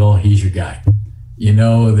in the middle. He's your guy. You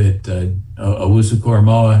know that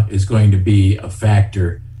Owusu-Koramoah is going to be a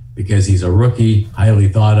factor because he's a rookie, highly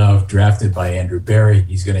thought of, drafted by Andrew Berry.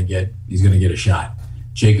 He's going to get a shot.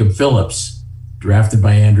 Jacob Phillips, drafted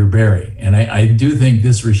by Andrew Berry. And I do think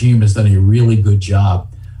this regime has done a really good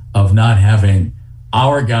job of not having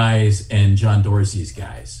our guys and John Dorsey's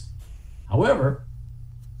guys. However,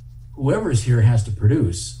 whoever's here has to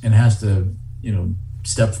produce and has to,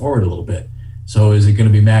 step forward a little bit. So is it going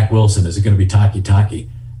to be Mack Wilson? Is it going to be Takitaki?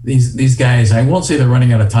 These guys, I won't say they're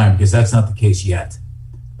running out of time because that's not the case yet.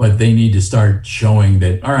 But they need to start showing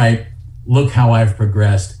that, all right, look how I've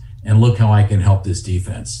progressed and look how I can help this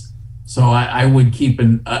defense. So I would keep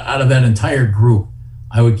out of that entire group,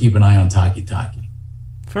 I would keep an eye on Takitaki.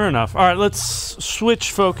 Fair enough. All right, let's switch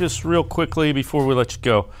focus real quickly before we let you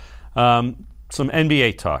go. Some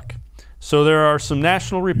NBA talk. So there are some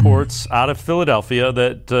national reports out of Philadelphia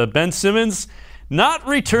that Ben Simmons not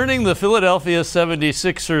returning the Philadelphia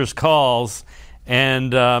 76ers calls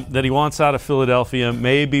and that he wants out of Philadelphia,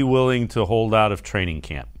 may be willing to hold out of training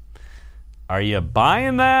camp. Are you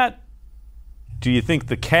buying that? Do you think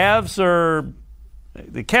the Cavs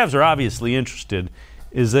are obviously interested?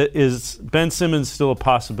 Is Ben Simmons still a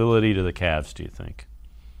possibility to the Cavs, do you think?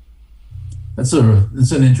 That's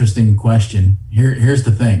an interesting question. Here's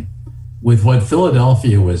the thing. With what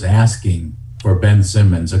Philadelphia was asking for Ben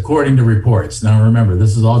Simmons, according to reports. Now remember,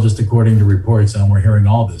 this is all just according to reports, and we're hearing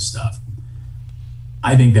all this stuff.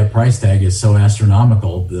 I think that price tag is so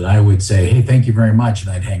astronomical that I would say, hey, thank you very much,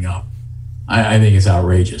 and I'd hang up. I think it's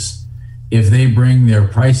outrageous. If they bring their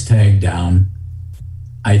price tag down,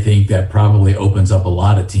 I think that probably opens up a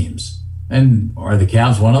lot of teams. And are the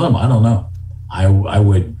Cavs one of them? I don't know.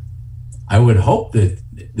 I I would hope that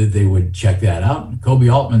they would check that out. Kobe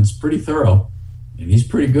Altman's pretty thorough, and he's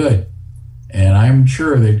pretty good. And I'm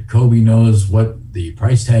sure that Kobe knows what the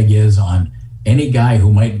price tag is on any guy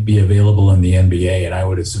who might be available in the NBA, and I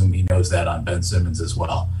would assume he knows that on Ben Simmons as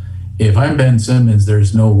well. If I'm Ben Simmons,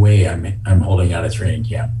 there's no way I'm holding out a training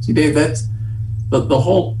camp. See, Dave, that's the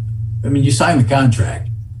whole. I mean, you sign the contract,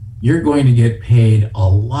 you're going to get paid a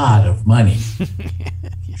lot of money.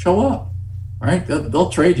 Show up. All right,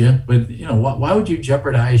 they'll trade you, but why would you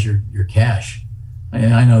jeopardize your cash?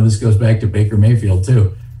 I know this goes back to Baker Mayfield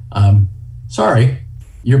too. Sorry,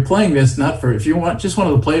 you're playing this not for, if you just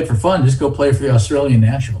wanted to play it for fun, just go play for the Australian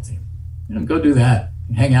national team. Go do that,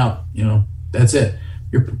 hang out. That's it.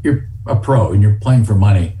 You're a pro and you're playing for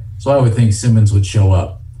money. So I would think Simmons would show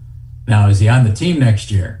up. Now, is he on the team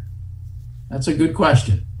next year? That's a good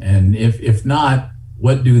question. And if not,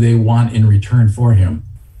 what do they want in return for him?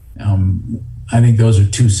 I think those are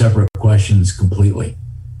two separate questions completely,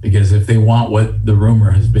 because if they want what the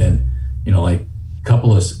rumor has been, like a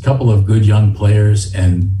couple of good young players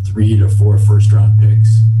and 3 to 4 first-round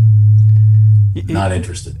picks, not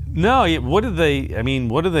interested. No, what are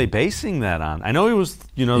they basing that on? I know he was,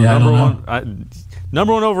 the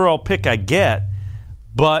number one overall pick. I get,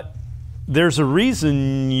 but there's a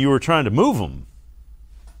reason you were trying to move him.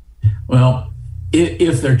 Well,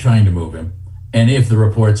 if they're trying to move him, and if the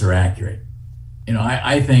reports are accurate.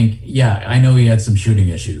 I think, I know he had some shooting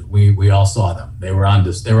issues. We all saw them. They were on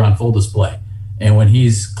full display. And when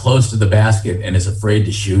he's close to the basket and is afraid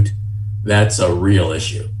to shoot, that's a real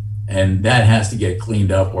issue. And that has to get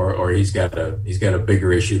cleaned up, or he's got a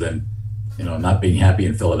bigger issue than, not being happy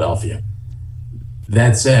in Philadelphia.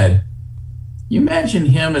 That said, you imagine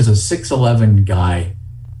him as a 6'11" guy,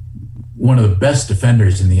 one of the best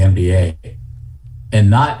defenders in the NBA, and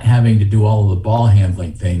not having to do all of the ball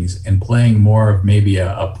handling things and playing more of maybe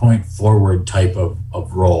a point forward type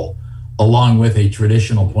of role, along with a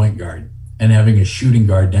traditional point guard and having a shooting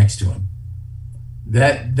guard next to him.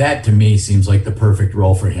 That to me seems like the perfect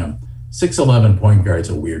role for him. 6'11" point guard's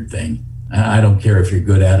a weird thing. I don't care if you're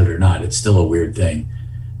good at it or not, it's still a weird thing.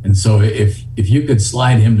 And so if you could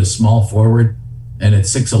slide him to small forward, and at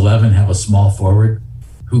 6'11" have a small forward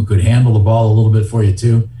who could handle the ball a little bit for you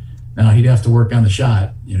too, now he'd have to work on the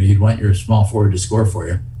shot. You'd want your small forward to score for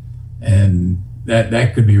you. And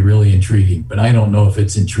that could be really intriguing. But I don't know if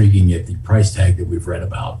it's intriguing at the price tag that we've read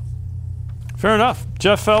about. Fair enough.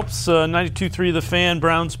 Jeff Phelps, 92.3 The Fan,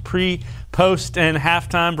 Browns pre, post, and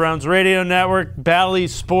halftime. Browns Radio Network, Bally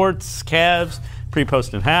Sports, Cavs, pre,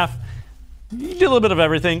 post, and half. You do a little bit of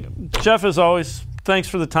everything. Jeff, as always, thanks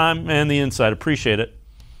for the time and the insight. Appreciate it.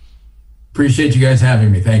 Appreciate you guys having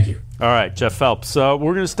me. Thank you. All right, Jeff Phelps. We're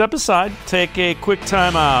going to step aside, take a quick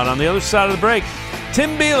timeout. On the other side of the break,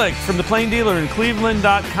 Tim Bielik from the Plain Dealer and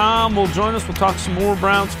Cleveland.com will join us. We'll talk some more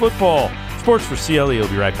Browns football. Sports for CLE. We'll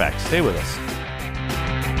be right back. Stay with us.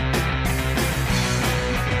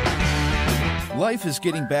 Life is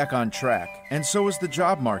getting back on track, and so is the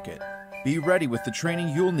job market. Be ready with the training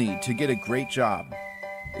you'll need to get a great job.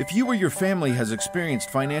 If you or your family has experienced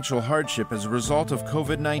financial hardship as a result of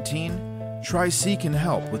COVID-19, Tri-C can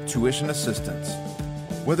help with tuition assistance.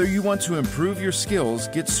 Whether you want to improve your skills,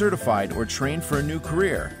 get certified, or train for a new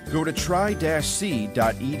career, go to tri-c.edu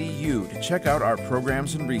to check out our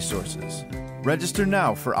programs and resources. Register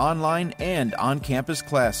now for online and on-campus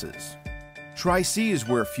classes. Tri-C is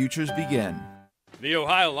where futures begin. The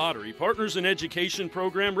Ohio Lottery Partners in Education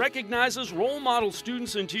program recognizes role model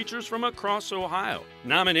students and teachers from across Ohio.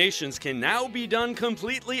 Nominations can now be done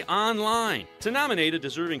completely online. To nominate a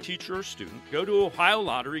deserving teacher or student, go to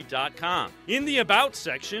OhioLottery.com. In the About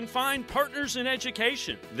section, find Partners in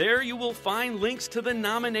Education. There you will find links to the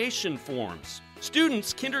nomination forms.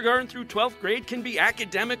 Students kindergarten through 12th grade can be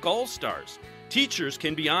academic all-stars. Teachers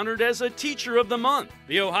can be honored as a Teacher of the Month.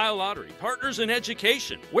 The Ohio Lottery Partners in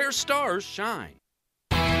Education, where stars shine.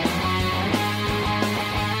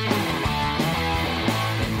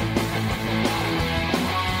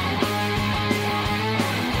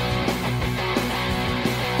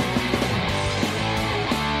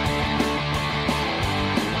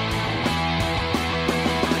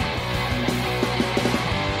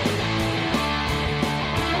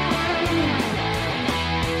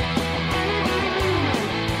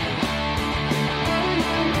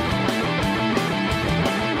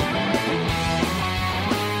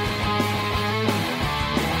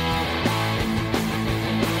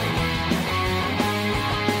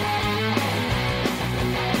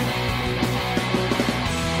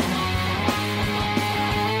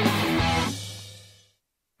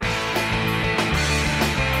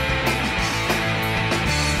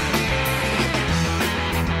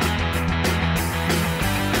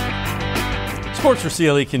 Sports for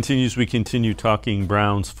CLE continues. We continue talking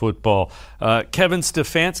Browns football. Kevin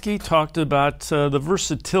Stefanski talked about the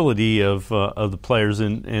versatility of the players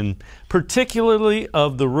and particularly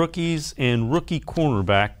of the rookies and rookie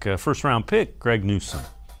cornerback, first-round pick, Greg Newsome.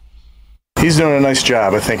 He's doing a nice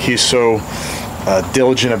job. I think he's so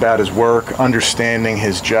diligent about his work, understanding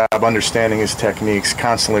his job, understanding his techniques,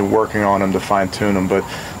 constantly working on them to fine-tune them. But,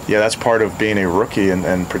 yeah, that's part of being a rookie,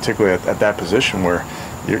 and particularly at that position where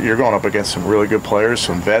you're going up against some really good players.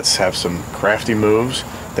 Some vets have some crafty moves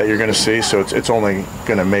that you're going to see, so it's only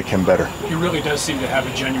going to make him better. He really does seem to have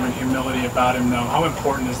a genuine humility about him, though. How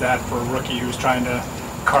important is that for a rookie who's trying to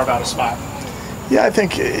carve out a spot? Yeah, I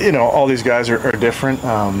think, all these guys are different.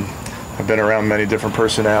 I've been around many different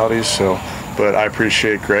personalities, but I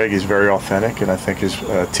appreciate Greg. He's very authentic, and I think his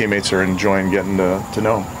teammates are enjoying getting to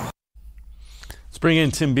know him. Let's bring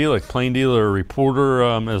in Tim Bielik, Plain Dealer reporter,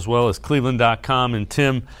 as well as Cleveland.com. And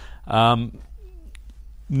Tim,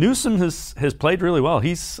 Newsome has played really well.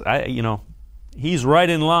 He's right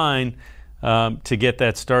in line to get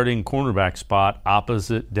that starting cornerback spot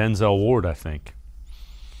opposite Denzel Ward, I think.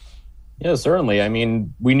 Yeah, certainly. I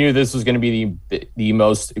mean, we knew this was going to be the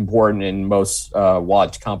most important and most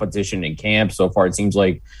watched competition in camp. So far, it seems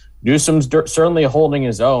like Newsome's certainly holding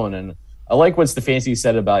his own. And I like what Stefanski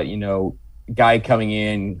said about, guy coming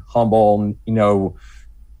in, humble,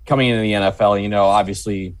 coming into the NFL.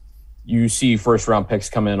 Obviously, you see first-round picks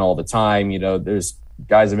come in all the time. There's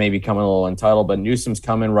guys that maybe come in a little entitled, but Newsome's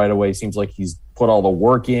coming right away. Seems like he's put all the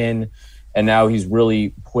work in. And now he's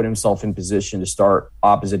really put himself in position to start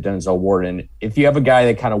opposite Denzel Ward. And if you have a guy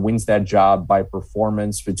that kind of wins that job by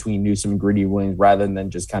performance between Newsome and Greedy Williams, rather than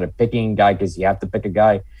just kind of picking a guy because you have to pick a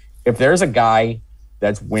guy, if there's a guy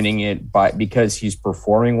that's winning it because he's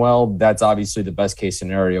performing well, that's obviously the best case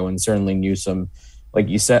scenario. And certainly Newsome, like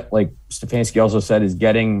you said, like Stefanski also said, is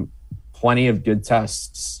getting plenty of good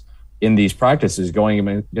tests in these practices, going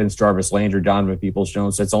against Jarvis Landry, Donovan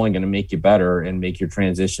Peoples-Jones. That's only going to make you better and make your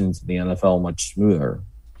transition to the NFL much smoother.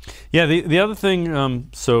 Yeah, the other thing,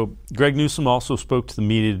 so Greg Newsome also spoke to the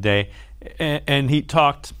media today, and he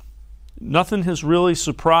talked, nothing has really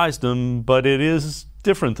surprised him, but it is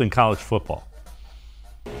different than college football.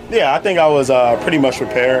 Yeah, I think I was pretty much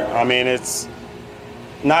prepared. I mean, it's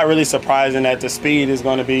not really surprising that the speed is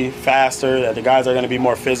going to be faster, that the guys are going to be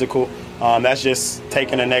more physical. That's just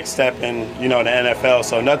taking the next step in, the NFL.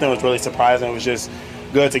 So nothing was really surprising. It was just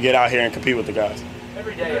good to get out here and compete with the guys.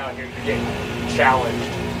 Every day out here, you're getting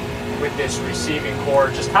challenged with this receiving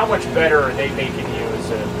core. Just how much better are they making you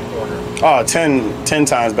as a corner? Oh, 10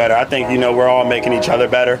 times better. I think, we're all making each other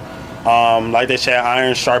better. Like they said,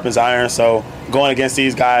 iron sharpens iron. So going against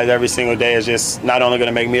these guys every single day is just not only going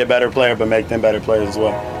to make me a better player, but make them better players as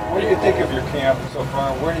well. What do you think of your camp so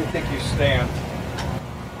far? Where do you think you stand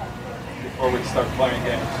before we start playing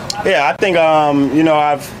games? Yeah, I think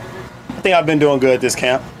I think I've been doing good this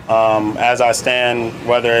camp. As I stand,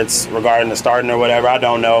 whether it's regarding the starting or whatever, I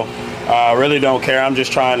don't know. I really don't care. I'm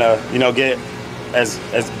just trying to, get as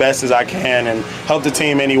best as I can and help the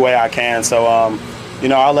team any way I can. So,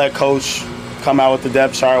 I'll let Coach come out with the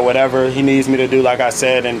depth chart, whatever he needs me to do. Like I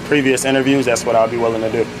said in previous interviews, that's what I'll be willing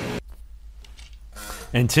to do.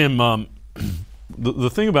 And Tim, the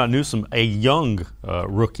thing about Newsome, a young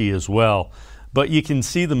rookie as well, but you can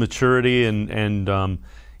see the maturity and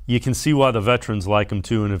you can see why the veterans like him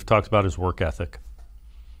too and have talked about his work ethic.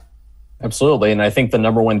 Absolutely, and I think the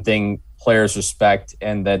number one thing players respect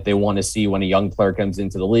and that they want to see when a young player comes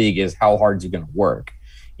into the league is how hard is he going to work.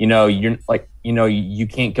 You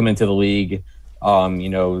can't come into the league,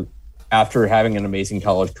 after having an amazing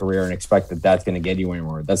college career and expect that that's going to get you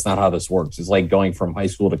anywhere. That's not how this works. It's like going from high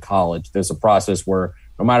school to college. There's a process where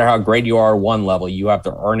no matter how great you are at one level, you have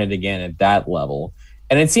to earn it again at that level.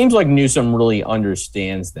 And it seems like Newsome really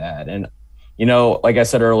understands that. And, like I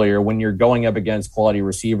said earlier, when you're going up against quality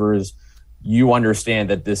receivers, you understand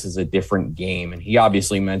that this is a different game. And he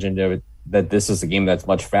obviously mentioned that this is a game that's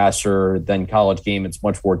much faster than college game. It's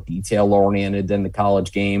much more detail-oriented than the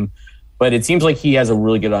college game. But it seems like he has a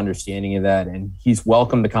really good understanding of that, and he's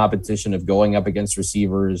welcomed the competition of going up against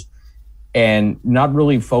receivers and not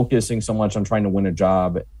really focusing so much on trying to win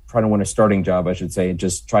a starting job, I should say,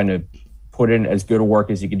 just trying to put in as good a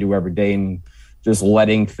work as he can do every day and just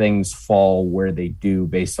letting things fall where they do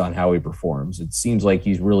based on how he performs. It seems like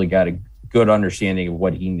he's really got a good understanding of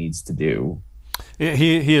what he needs to do.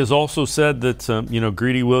 He has also said that,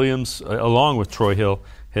 Greedy Williams, along with Troy Hill,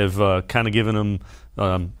 have kind of given him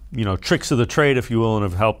tricks of the trade, if you will, and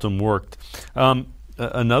have helped him work.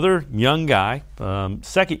 Another young guy,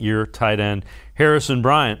 second-year tight end, Harrison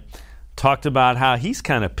Bryant, talked about how he's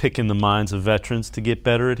kind of picking the minds of veterans to get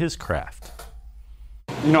better at his craft.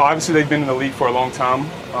 obviously they've been in the league for a long time,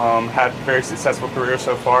 had very successful careers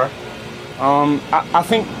so far. I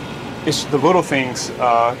think it's the little things,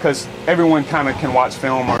 because everyone kind of can watch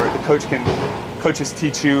film, or the coaches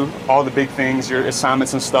teach you all the big things, your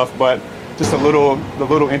assignments and stuff, but just the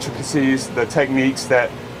little intricacies, the techniques that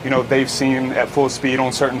they've seen at full speed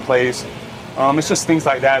on certain plays. It's just things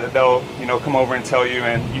like that they'll come over and tell you,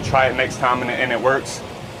 and you try it next time and it works.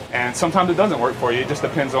 And sometimes it doesn't work for you. It just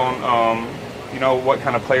depends on what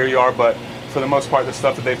kind of player you are. But for the most part, the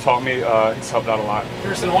stuff that they've taught me, it's helped out a lot.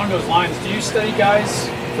 Harrison, along those lines, do you study guys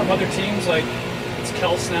from other teams? Like it's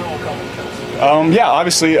Kels now. We'll call him Kels. Yeah,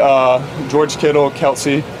 obviously George Kittle,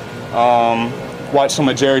 Kelsey. Watch some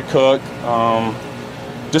of Jared Cook.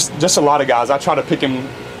 Just a lot of guys. I try to pick and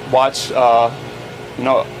watch.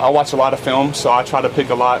 I watch a lot of film, so I try to pick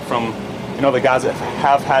a lot from the guys that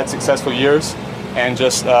have had successful years, and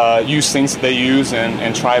just use things that they use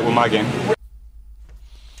and try it with my game.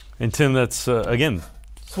 And Tim, that's again,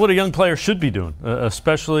 it's what a young player should be doing,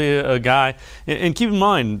 especially a guy. And keep in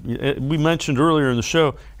mind, we mentioned earlier in the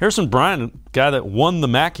show, Harrison Bryant, a guy that won the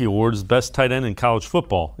Mackey Award as best tight end in college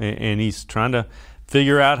football, and he's trying to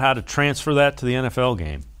figure out how to transfer that to the NFL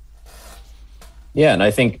game. Yeah, and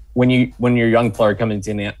I think when you're a young player coming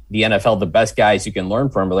into the NFL, the best guys you can learn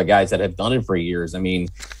from are the guys that have done it for years. I mean,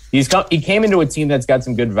 he came into a team that's got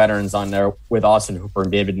some good veterans on there with Austin Hooper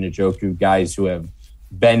and David Njoku, guys who have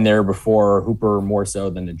been there before. Hooper more so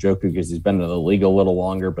than Njoku because he's been in the league a little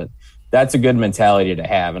longer, but that's a good mentality to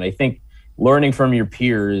have. And I think learning from your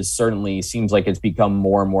peers certainly seems like it's become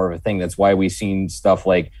more and more of a thing. That's why we've seen stuff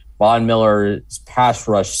like Von Miller's pass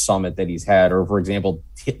rush summit that he's had, or for example,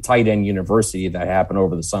 tight end university that happened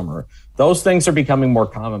over the summer. Those things are becoming more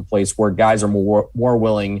commonplace where guys are more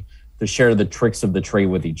willing to share the tricks of the trade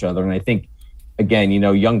with each other. And I think, again,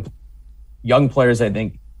 young players, I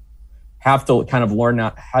think, have to kind of learn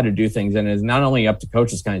how to do things. And it's not only up to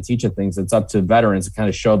coaches to kind of teach them things, it's up to veterans to kind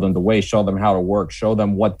of show them the way, show them how to work, show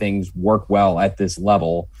them what things work well at this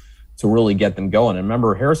level to really get them going. And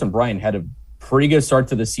remember, Harrison Bryant had a pretty good start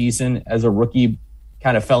to the season as a rookie,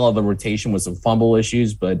 kind of fell out of the rotation with some fumble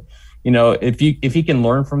issues. But, if he can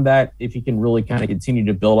learn from that, if he can really kind of continue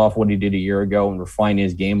to build off what he did a year ago and refine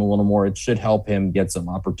his game a little more, it should help him get some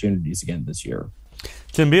opportunities again this year.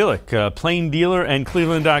 Tim Bielik, Plain Dealer and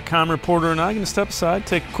Cleveland.com reporter, and I'm going to step aside,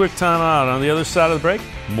 take a quick time out. On the other side of the break,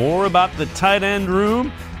 more about the tight end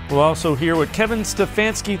room. We'll also hear what Kevin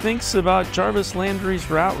Stefanski thinks about Jarvis Landry's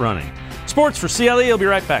route running. Sports for CLE. I'll be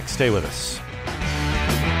right back. Stay with us.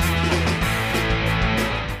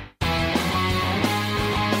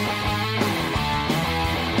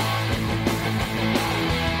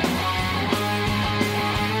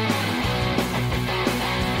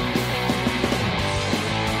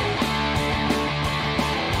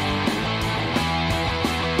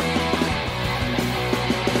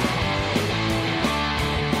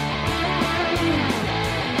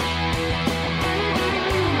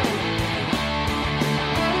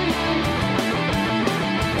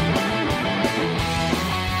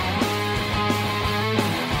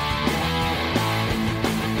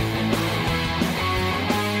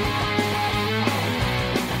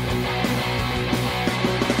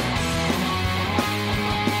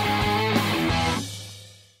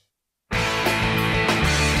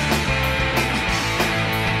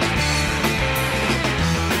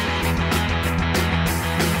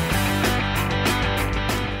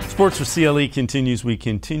 Sports for CLE continues. We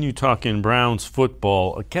continue talking Browns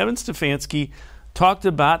football. Kevin Stefanski talked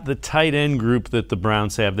about the tight end group that the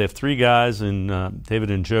Browns have. They have three guys, in David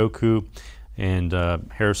Njoku and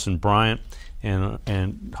Harrison Bryant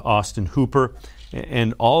and Austin Hooper,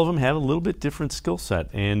 and all of them have a little bit different skill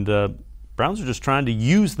set. And Browns are just trying to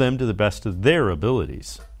use them to the best of their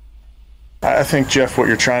abilities. I think, Jeff, what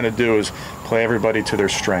you're trying to do is play everybody to their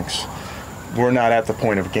strengths. We're not at the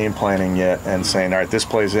point of game planning yet and saying, all right, this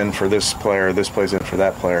plays in for this player, this plays in for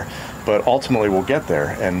that player. But ultimately we'll get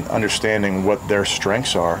there, and understanding what their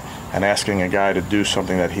strengths are and asking a guy to do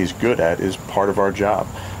something that he's good at is part of our job.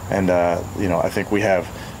 And, I think we have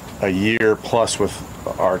a year plus with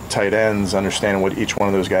our tight ends understanding what each one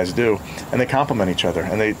of those guys do, and they complement each other,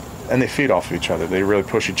 and they feed off of each other. They really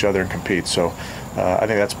push each other and compete. So I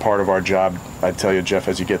think that's part of our job, I'd tell you, Jeff,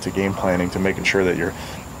 as you get to game planning, to making sure that you're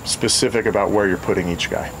specific about where you're putting each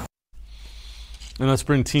guy. And let's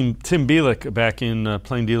bring Tim Bielik back in,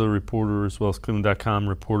 Plain Dealer reporter as well as Cleveland.com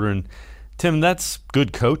reporter. And Tim, that's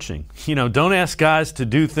good coaching. Don't ask guys to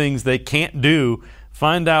do things they can't do.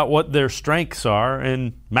 Find out what their strengths are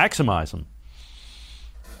and maximize them.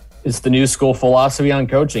 It's the new school philosophy on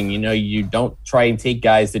coaching. You don't try and take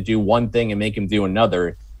guys that do one thing and make them do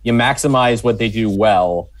another. you maximize what they do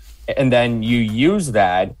well, and then you use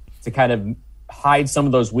that to kind of hide some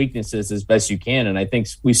of those weaknesses as best you can. And I think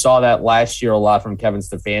we saw that last year a lot from Kevin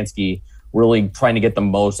Stefanski, really trying to get the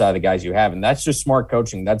most out of the guys you have. And that's just smart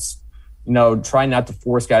coaching. That's, trying not to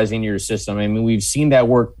force guys into your system. I mean, we've seen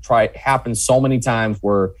that happen so many times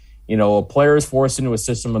where, a player is forced into a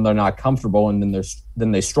system and they're not comfortable, and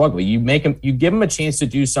then they struggle. You give them a chance to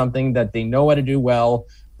do something that they know how to do well,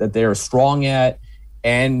 that they're strong at,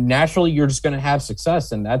 and naturally you're just going to have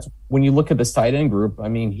success. And that's when you look at this tight end group. I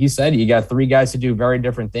mean, he said you got 3 guys to do very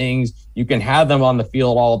different things. You can have them on the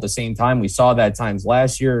field all at the same time. We saw that times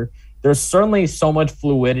last year. There's certainly so much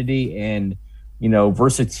fluidity and,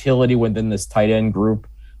 versatility within this tight end group.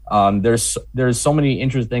 There's so many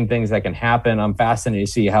interesting things that can happen. I'm fascinated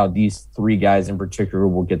to see how these 3 guys in particular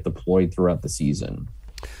will get deployed throughout the season.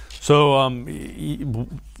 So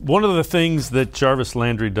one of the things that Jarvis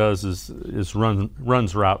Landry does is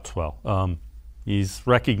runs routes well. He's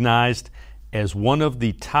recognized as one of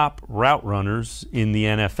the top route runners in the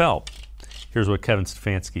NFL. Here's what Kevin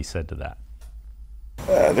Stefanski said to that.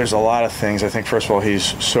 There's a lot of things. I think, first of all, he's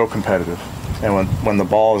so competitive. And when the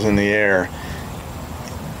ball is in the air,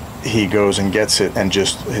 he goes and gets it, and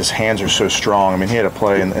just his hands are so strong. I mean, he had a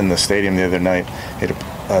play in the stadium the other night,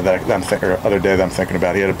 other day that I'm thinking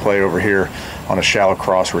about. He had a play over here on a shallow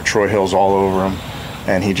cross where Troy Hill's all over him,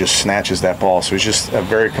 and he just snatches that ball. So he's just a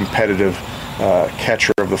very competitive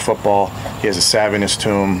catcher of the football. He has a savviness to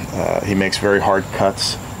him. He makes very hard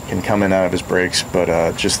cuts, can come in out of his breaks,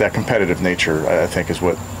 but just that competitive nature, I think, is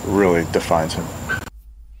what really defines him.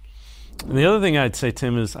 And the other thing I'd say,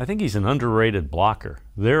 Tim, is I think he's an underrated blocker.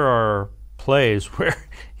 There are plays where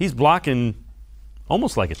he's blocking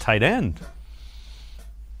almost like a tight end.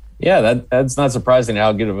 Yeah, that's not surprising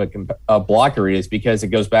how good of a blocker he is, because it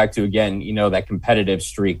goes back to, again, that competitive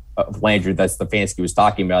streak of Landry that Stefanski was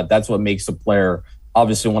talking about. That's what makes a player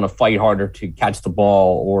obviously want to fight harder to catch the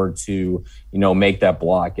ball or to, make that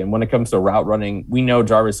block. And when it comes to route running, we know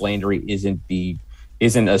Jarvis Landry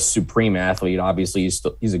isn't a supreme athlete. Obviously,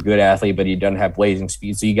 he's a good athlete, but he doesn't have blazing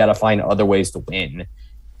speed. So you got to find other ways to win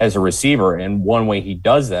as a receiver. And one way he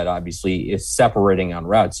does that, obviously, is separating on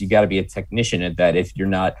routes. You got to be a technician at that if you're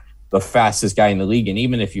not the fastest guy in the league. And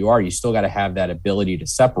even if you are, you still got to have that ability to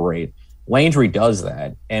separate. Landry does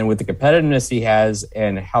that. And with the competitiveness he has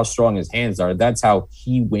and how strong his hands are, that's how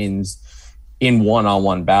he wins in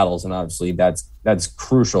one-on-one battles. And obviously that's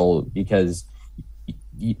crucial, because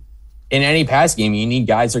in any pass game, you need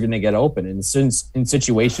guys that are going to get open. And since in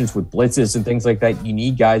situations with blitzes and things like that, you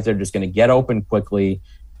need guys that are just going to get open quickly,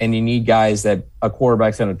 and you need guys that a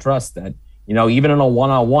quarterback's going to trust that, even in a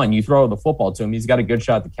one-on-one, you throw the football to him, he's got a good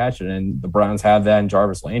shot to catch it. And the Browns have that in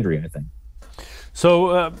Jarvis Landry, I think.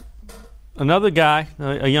 So another guy,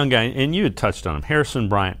 a young guy, and you had touched on him, Harrison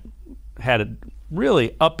Bryant, had a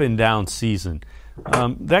really up and down season.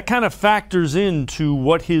 That kind of factors into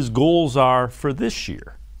what his goals are for this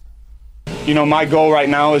year. My goal right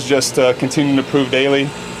now is just to continue to improve daily,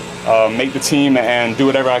 make the team, and do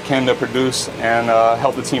whatever I can to produce and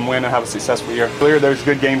help the team win and have a successful year. Clear, there's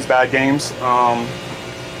good games, bad games,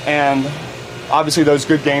 and obviously those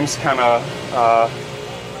good games kind of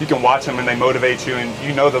you can watch them and they motivate you,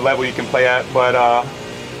 and the level you can play at. But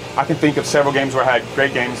I can think of several games where I had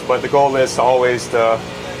great games, but the goal is to always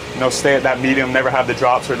stay at that medium, never have the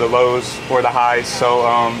drops or the lows or the highs. So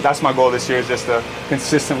that's my goal this year, is just to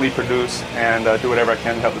consistently produce and do whatever I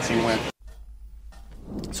can to help the team win.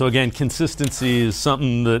 So again, consistency is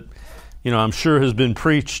something that, I'm sure has been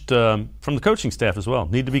preached from the coaching staff as well.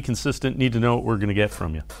 Need to be consistent, need to know what we're going to get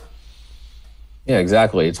from you. Yeah,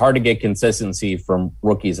 exactly. It's hard to get consistency from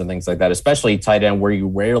rookies and things like that, especially tight end, where you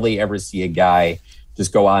rarely ever see a guy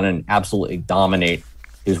just go on and absolutely dominate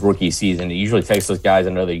his rookie season. It usually takes those guys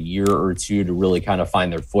another year or two to really kind of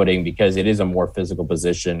find their footing, because it is a more physical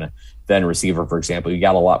position than receiver, for example. You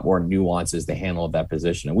got a lot more nuances to handle at that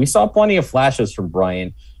position. And we saw plenty of flashes from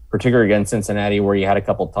Bryant, particularly against Cincinnati, where he had a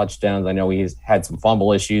couple touchdowns. I know he's had some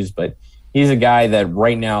fumble issues, but he's a guy that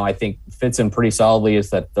right now I think fits in pretty solidly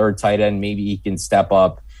as that third tight end. Maybe he can step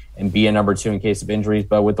up and be a number 2 in case of injuries.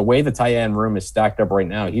 But with the way the tight end room is stacked up right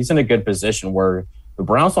now, he's in a good position where the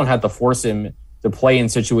Browns don't have to force him to play in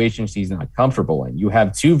situations he's not comfortable in. You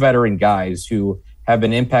have 2 veteran guys who have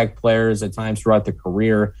been impact players at times throughout the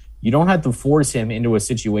career. You don't have to force him into a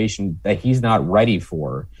situation that he's not ready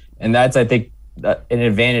for. And that's, I think, an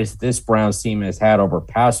advantage this Browns team has had over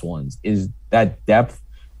past ones, is that depth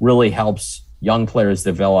really helps young players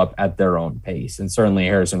develop at their own pace. And certainly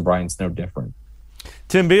Harrison Bryant's no different.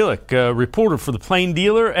 Tim Bielik, reporter for the Plain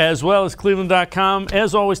Dealer as well as Cleveland.com.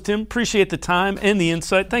 As always, Tim, appreciate the time and the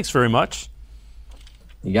insight. Thanks very much.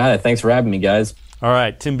 You got it. Thanks for having me, guys. All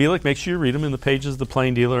right, Tim Bielik, make sure you read them in the pages of The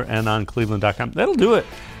Plain Dealer and on Cleveland.com. That'll do it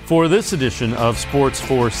for this edition of Sports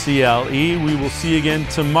for CLE. We will see you again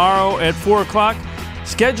tomorrow at 4 o'clock.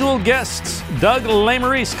 Scheduled guests, Doug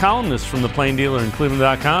Lesmerises, columnist from The Plain Dealer and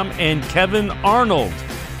Cleveland.com, and Kevin Arnold.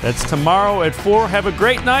 That's tomorrow at 4. Have a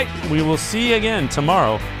great night. We will see you again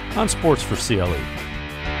tomorrow on Sports for CLE.